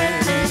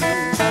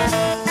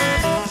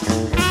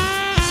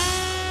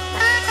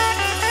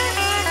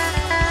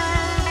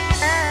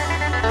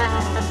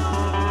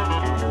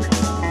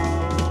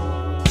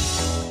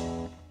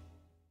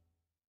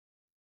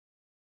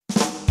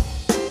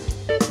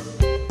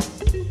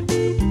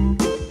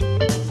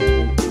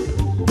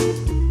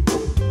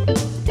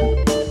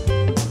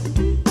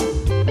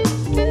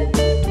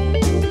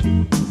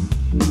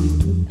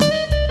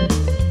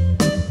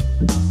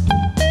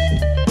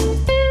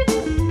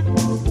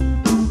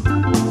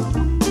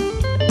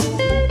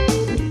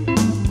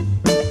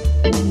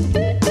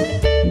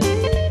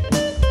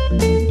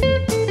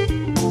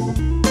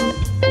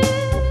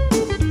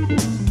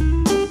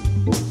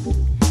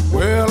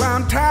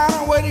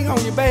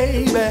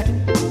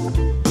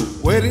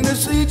 Waiting to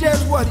see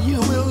just what you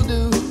will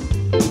do.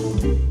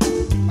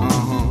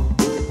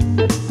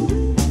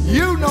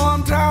 You know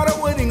I'm tired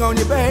of waiting on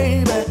you,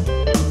 baby.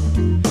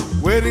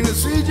 Waiting to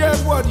see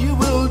just what you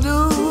will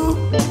do.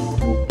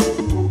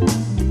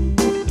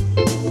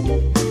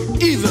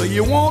 Either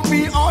you want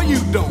me or you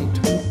don't.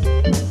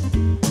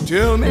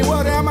 Tell me,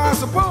 what am I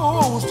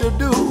supposed to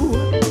do?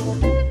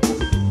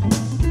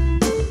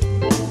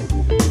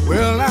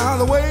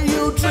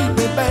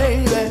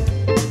 baby.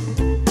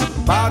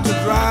 About to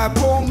drive,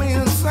 pull me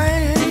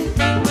insane.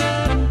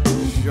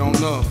 Sure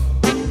enough.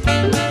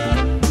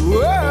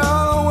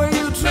 Well, the way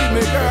you treat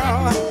me,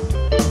 girl,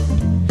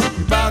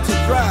 you about to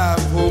drive,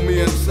 pull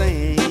me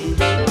insane.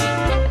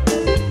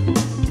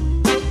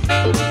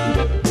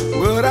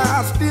 But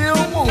I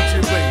still want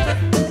you, baby.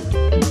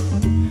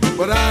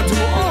 But I'm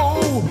too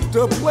old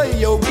to play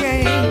your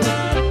game.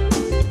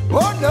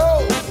 Oh no,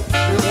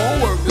 it won't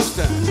work this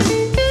time.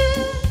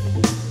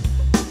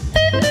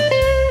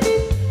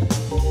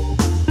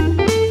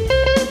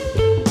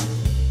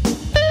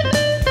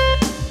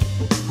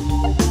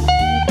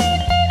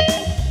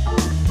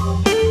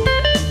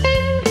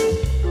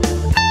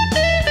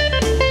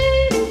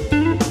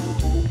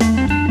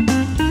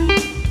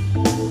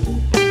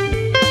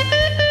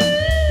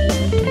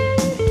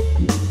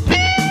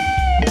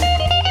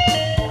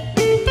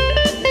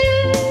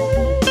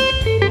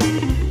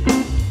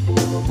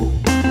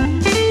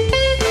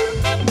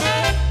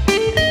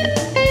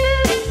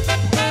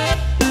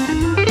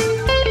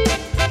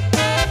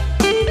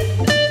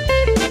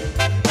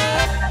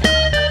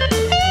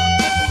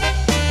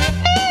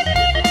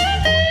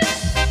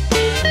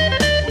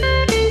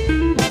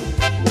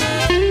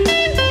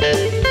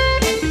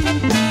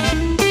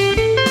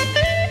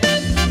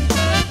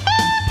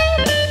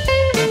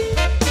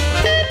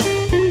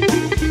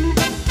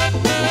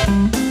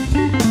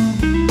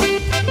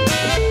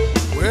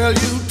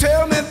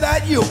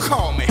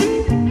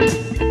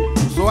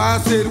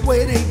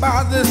 Waiting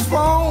by this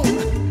phone.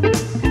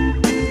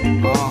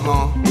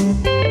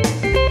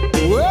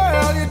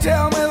 Well, you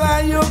tell me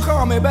that you'll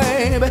call me,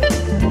 baby.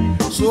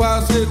 So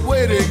I sit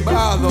waiting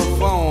by the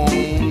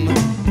phone.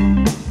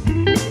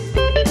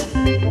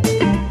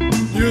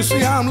 You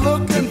see, I'm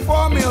looking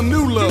for me a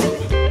new love,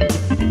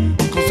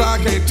 'cause I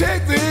can't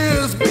take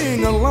this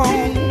being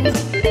alone.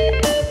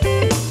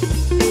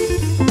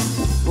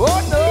 Oh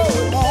no,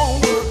 it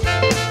won't work.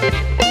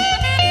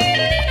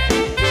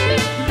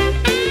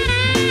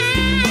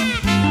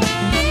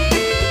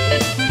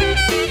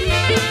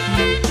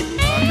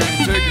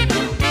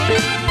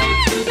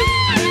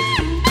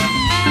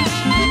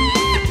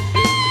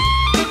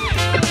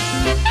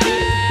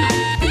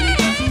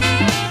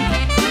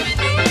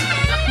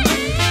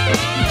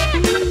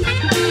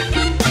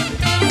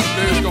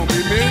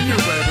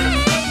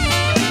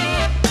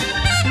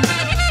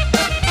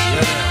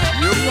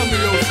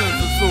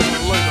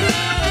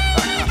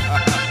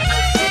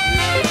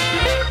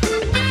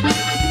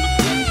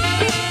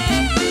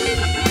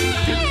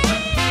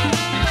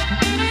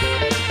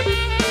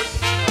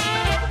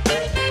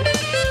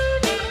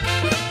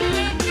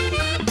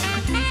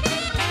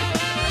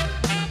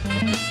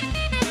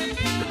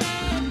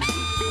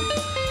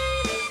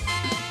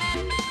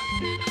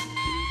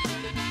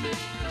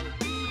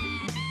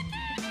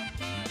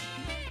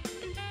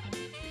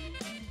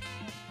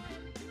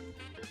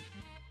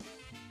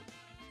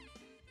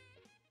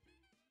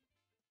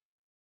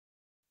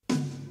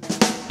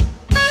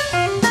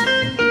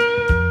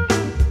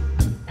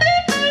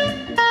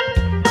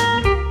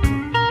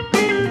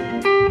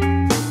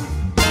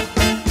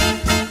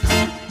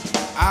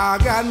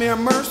 Me a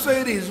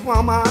Mercedes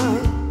woman.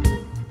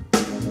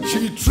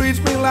 She treats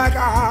me like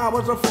I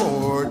was a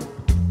Ford.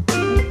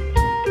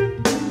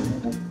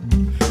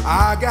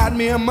 I got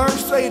me a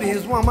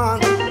Mercedes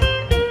woman.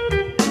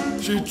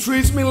 She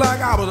treats me like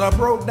I was a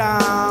broke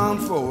down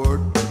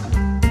Ford.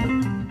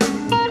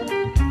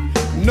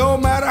 No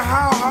matter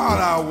how hard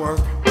I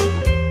work,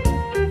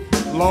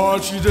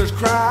 Lord, she just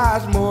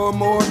cries more and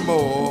more and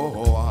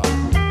more.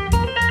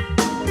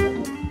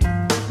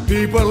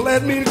 People,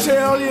 let me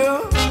tell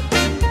you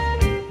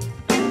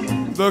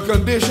the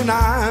condition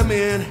I'm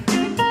in.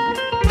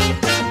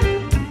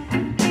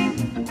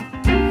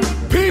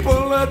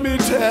 People, let me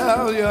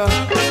tell you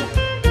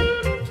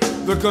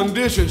the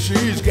condition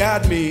she's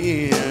got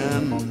me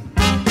in.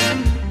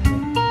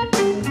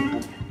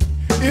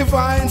 If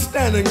I ain't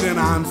standing, then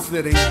I'm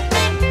sitting.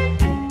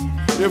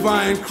 If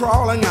I ain't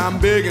crawling, I'm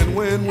big and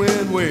win,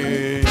 win,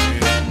 win.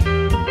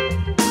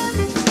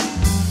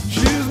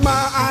 She's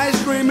my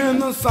ice cream in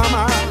the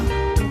summer.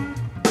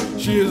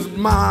 She is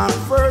my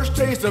first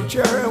taste of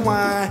cherry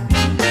wine.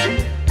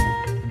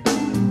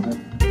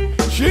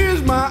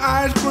 She's my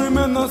ice cream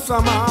in the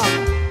summer.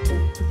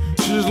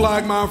 She's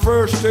like my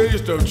first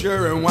taste of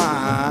cherry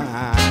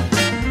wine.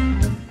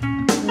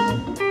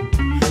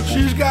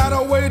 She's got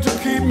a way to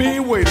keep me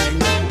waiting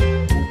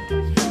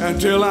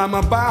until I'm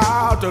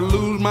about to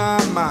lose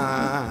my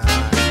mind.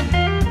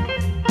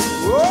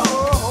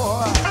 Whoa.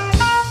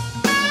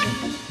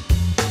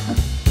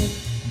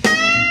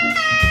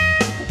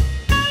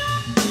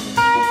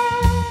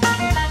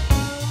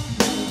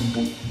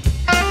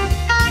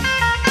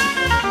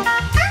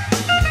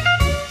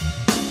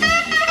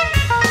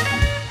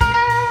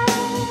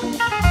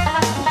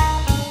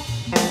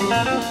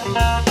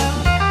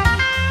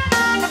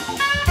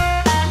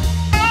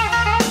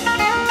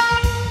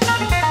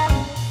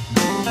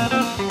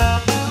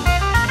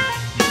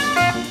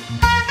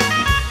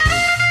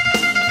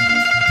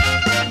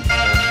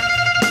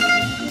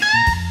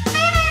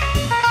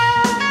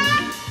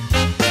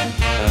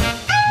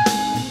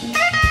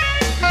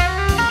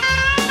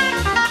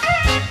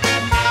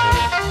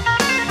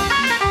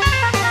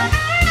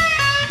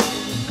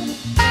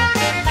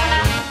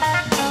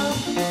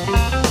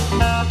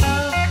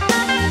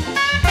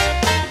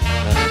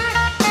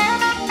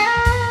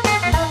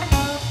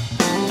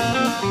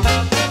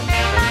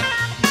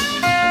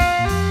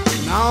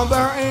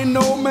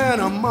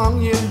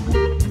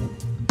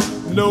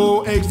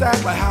 know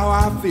exactly how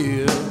I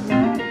feel.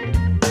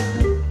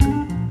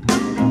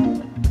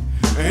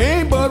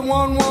 Ain't but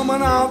one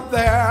woman out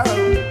there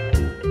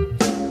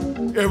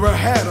ever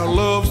had a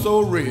love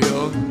so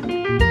real.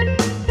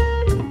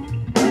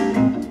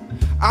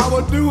 I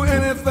would do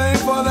anything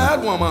for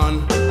that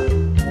woman,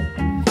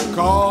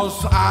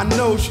 'cause I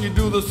know she'd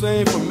do the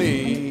same for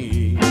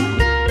me.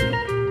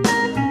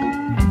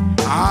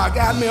 I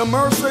got me a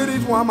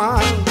Mercedes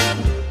woman.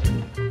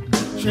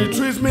 She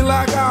treats me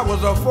like I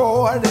was a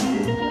Ford.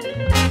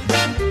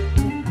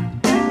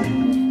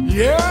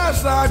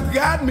 Yes, I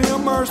got me a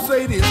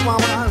Mercedes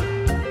woman.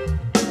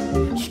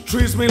 She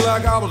treats me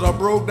like I was a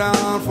broke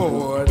down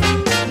Ford.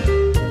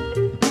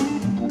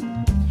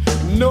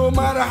 No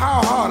matter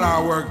how hard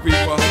I work,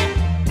 people,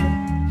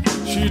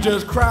 she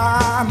just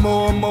cry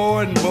more and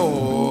more and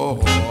more.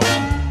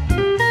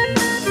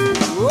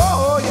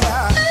 Oh,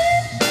 yeah.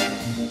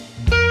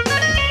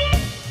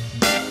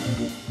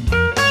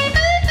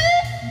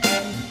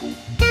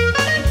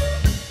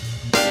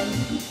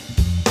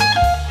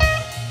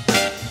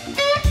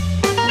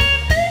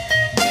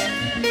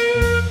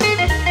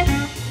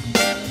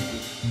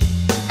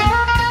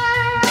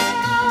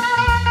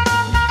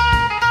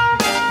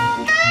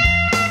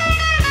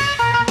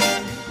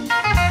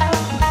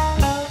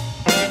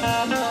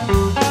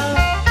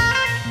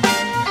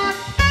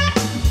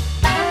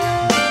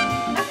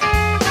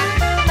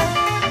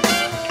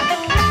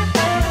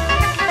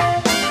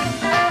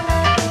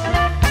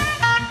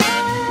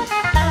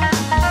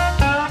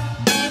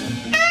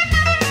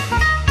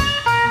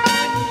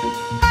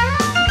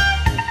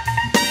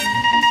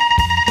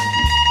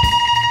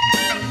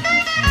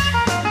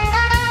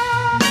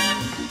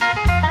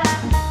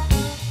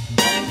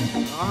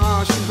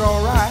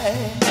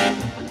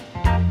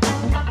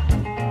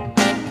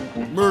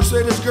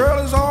 Mercedes girl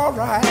is all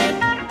right,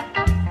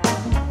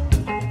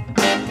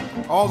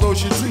 although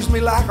she treats me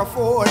like a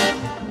Ford.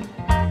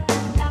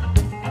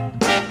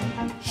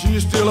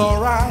 She's still all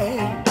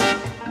right.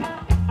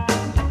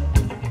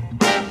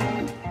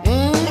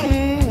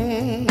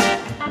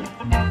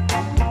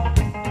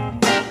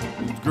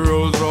 These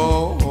girls are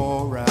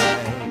all right.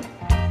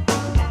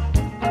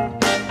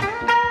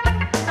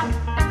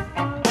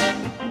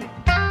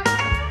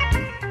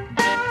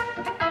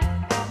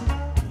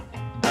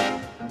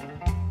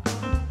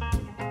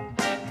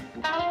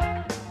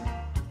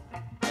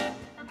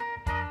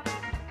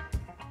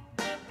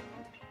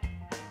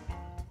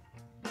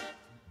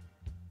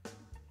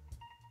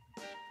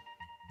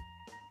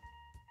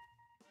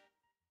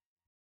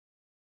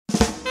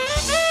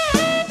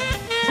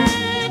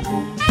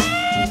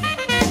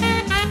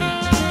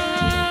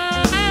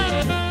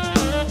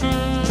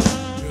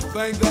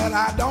 Think that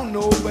I don't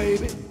know,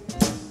 baby,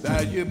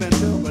 that you've been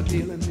double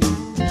dealing me.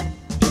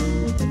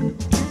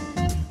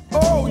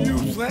 Oh, you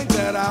think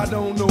that I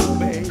don't know,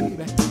 baby,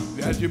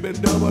 that you've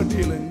been double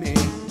dealing me.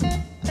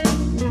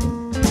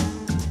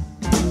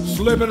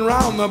 Slipping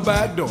around the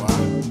back door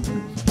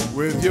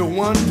with your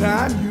one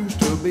time used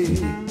to be.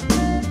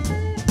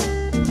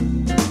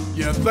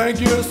 You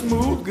think you're a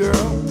smooth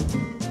girl,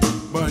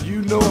 but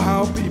you know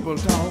how people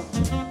talk.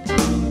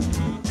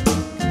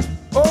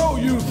 Oh,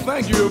 you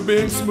think you're a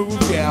big smooth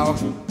gal,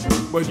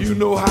 but you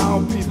know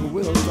how people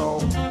will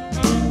talk.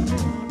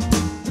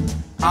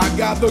 I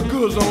got the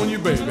goods on you,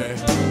 baby,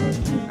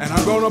 and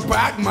I'm gonna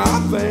pack my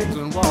things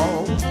and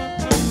walk.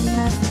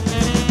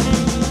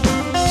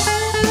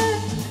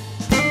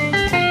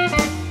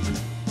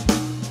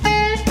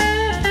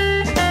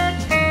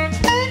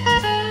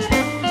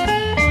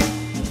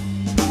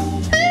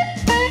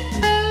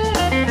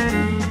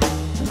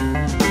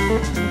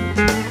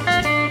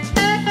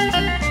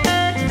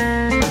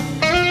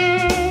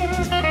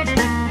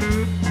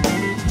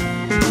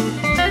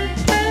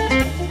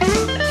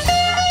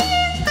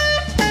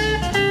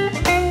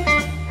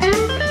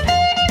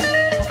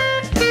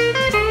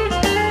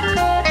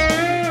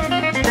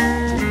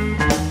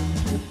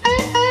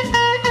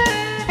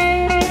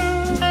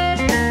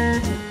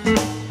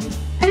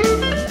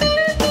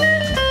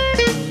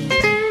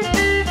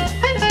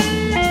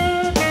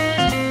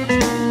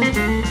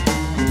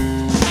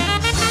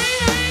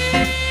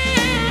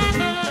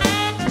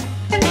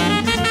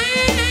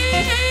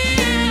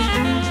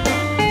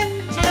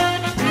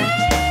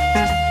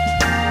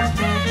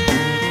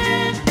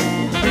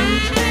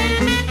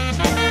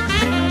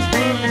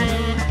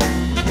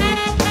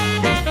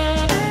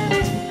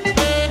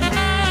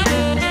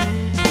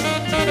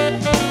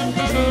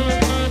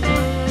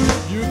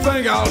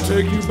 I'll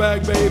take you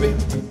back, baby.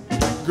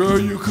 Girl,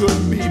 you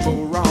couldn't be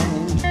more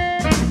wrong.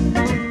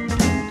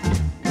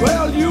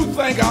 Well, you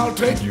think I'll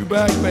take you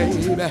back,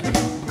 baby.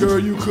 Girl,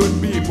 you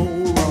couldn't be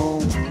more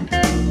wrong.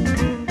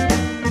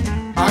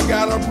 I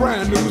got a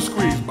brand new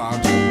squeeze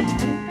box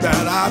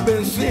that I've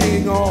been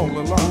seeing all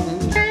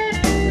along.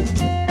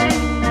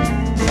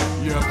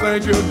 You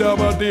think you're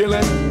double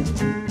dealing,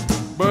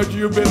 but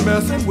you've been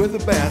messing with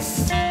the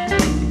best.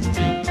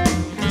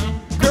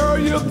 Girl,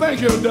 you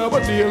think you're double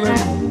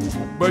dealing,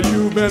 but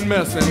you've been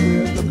messing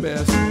with the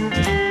best.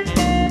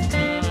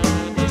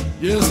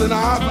 Yes, and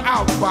I've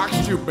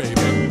outboxed you, baby.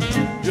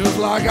 just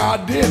like I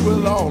did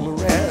with all the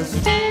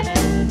rest.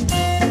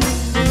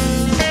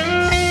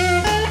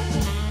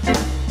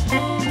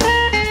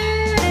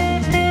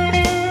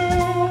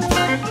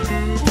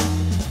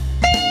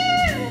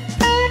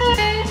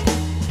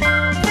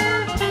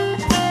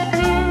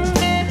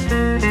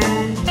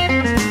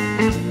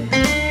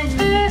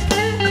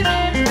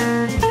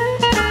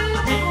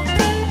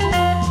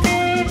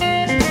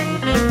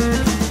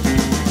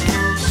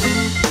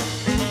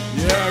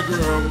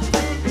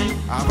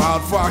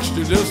 Foxed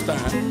you this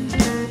time.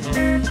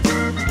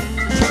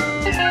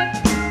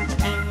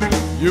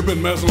 You've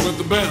been messing with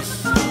the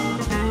best.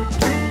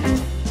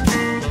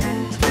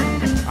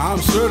 I'm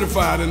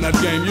certified in that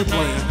game you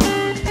playing.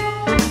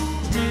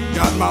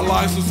 Got my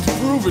license to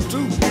prove it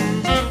too.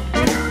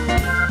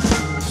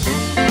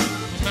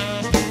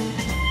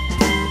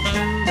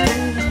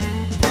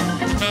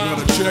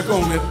 Got a check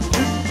on it.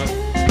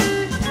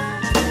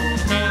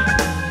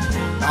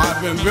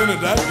 I've invented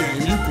that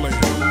game you playing.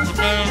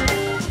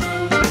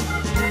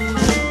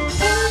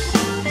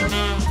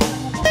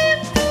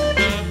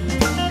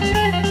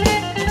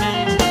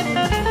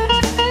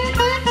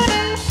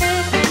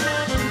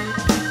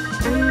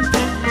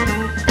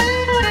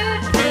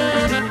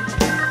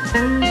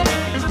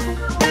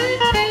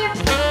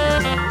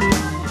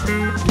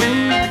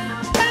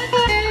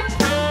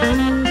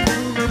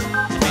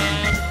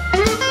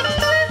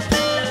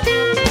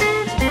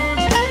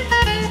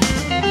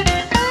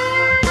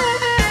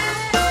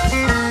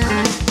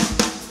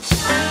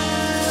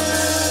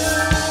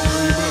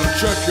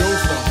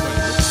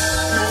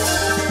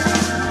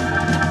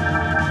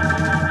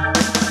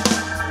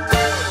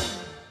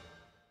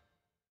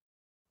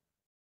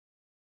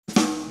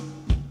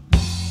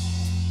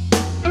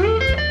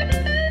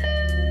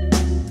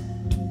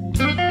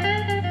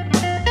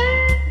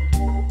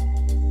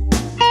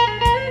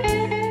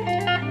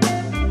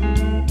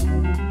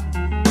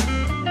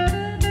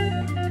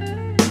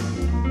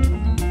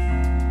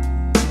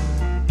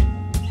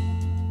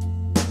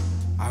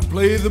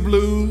 Play the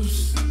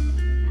blues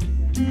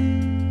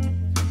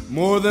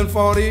more than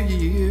 40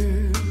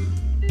 years.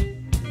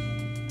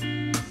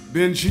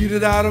 Been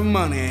cheated out of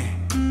money,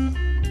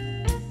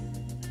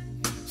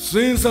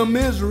 seen some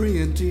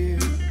misery and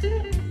tears,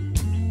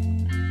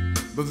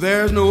 but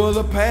there's no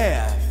other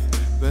path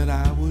that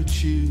I would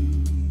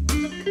choose.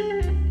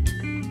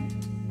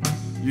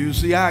 You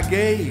see, I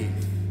gave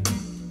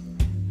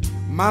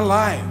my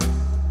life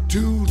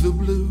to the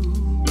blues.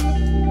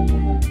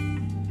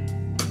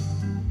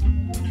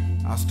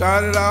 I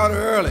started out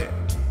early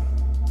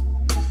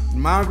in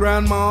my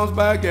grandma's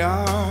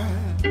backyard,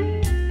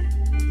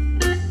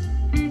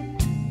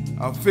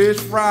 a fish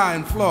fry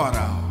in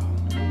Florida,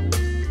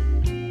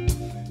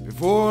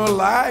 before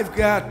life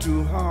got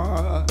too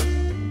hard.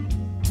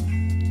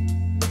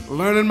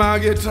 Learning my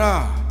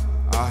guitar,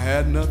 I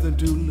had nothing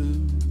to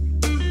lose,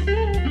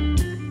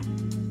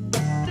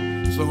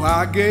 so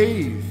I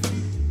gave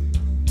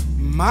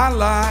my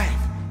life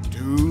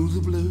to the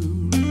blues.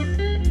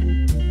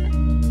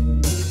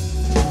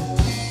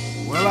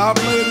 Well, I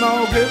played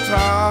no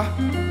guitar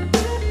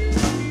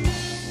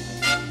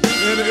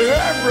in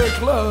every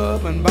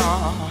club and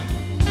bar,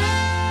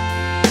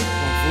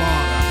 from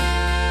Florida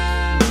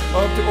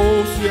up to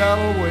old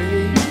Seattle way.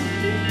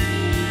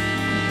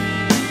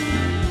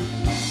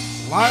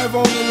 Life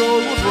on the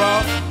road was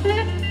rough,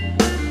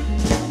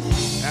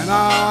 and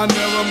I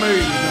never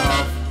made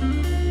enough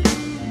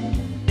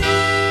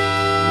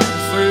to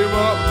save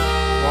up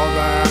for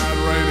that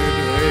rainy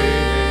day.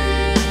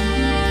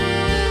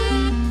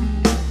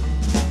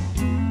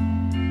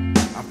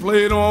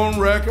 Played on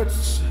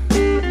records,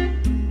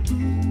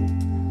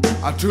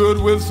 I toured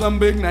with some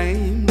big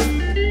names.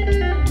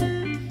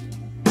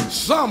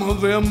 Some of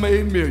them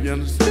made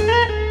millions,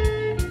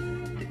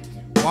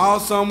 while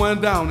some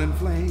went down in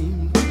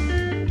flames.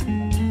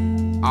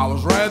 I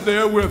was right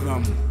there with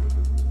them,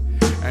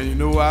 and you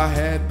know I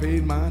had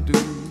paid my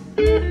dues.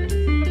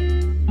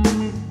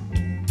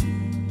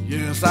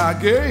 Yes, I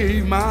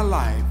gave my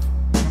life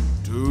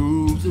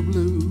to the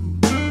blues.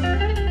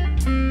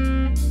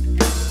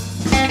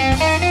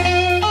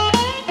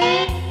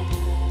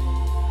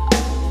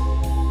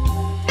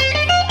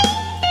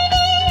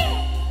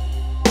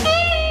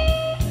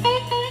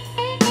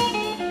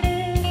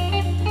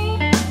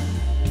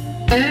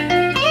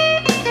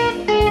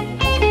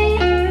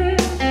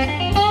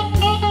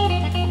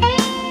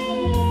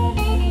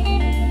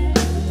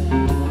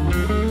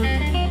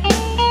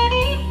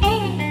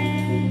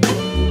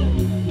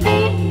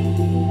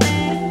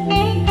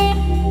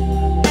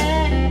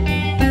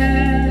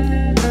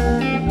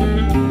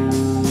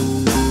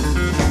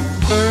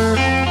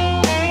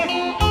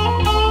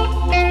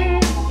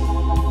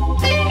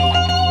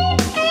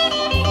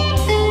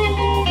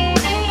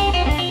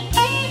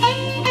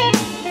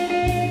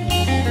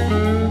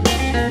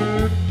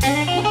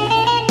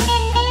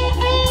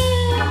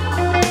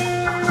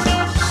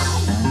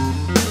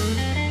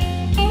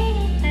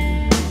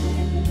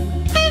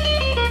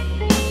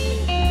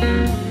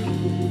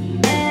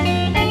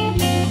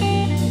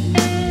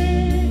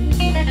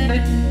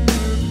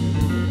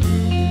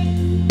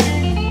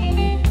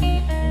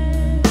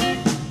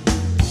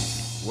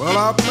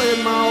 I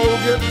played my old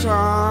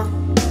guitar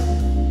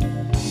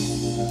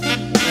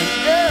in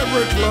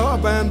every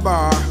club and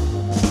bar,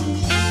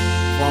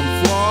 from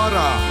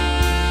Florida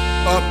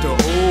up to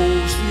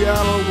old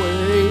Seattle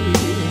way.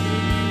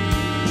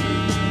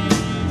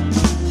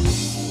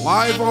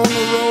 Life on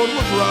the road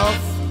was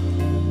rough,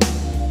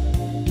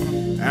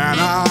 and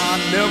I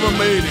never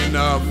made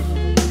enough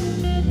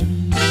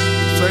to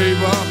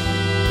save up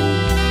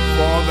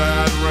for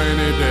that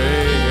rainy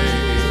day.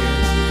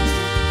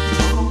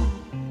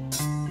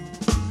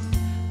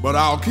 But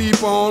I'll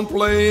keep on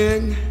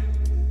playing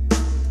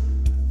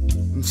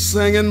and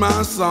singing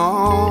my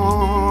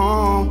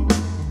song.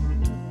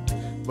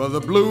 But the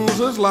blues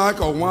is like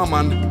a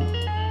woman,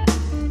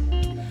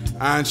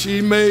 and she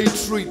may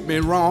treat me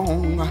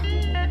wrong.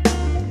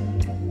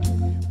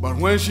 But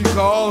when she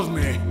calls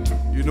me,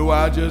 you know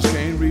I just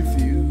can't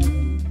refuse.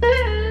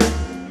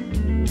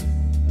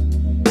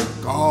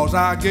 'Cause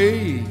I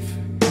gave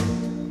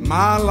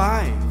my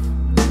life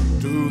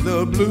to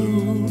the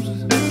blues.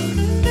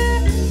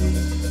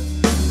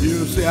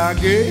 You see, I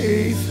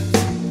gave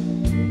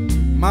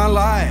my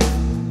life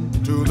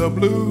to the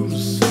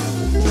blues.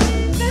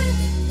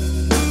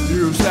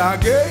 You see, I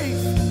gave,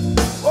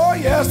 oh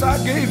yes, I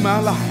gave my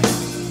life.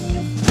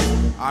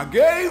 I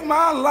gave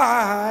my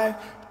life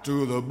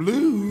to the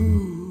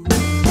blues.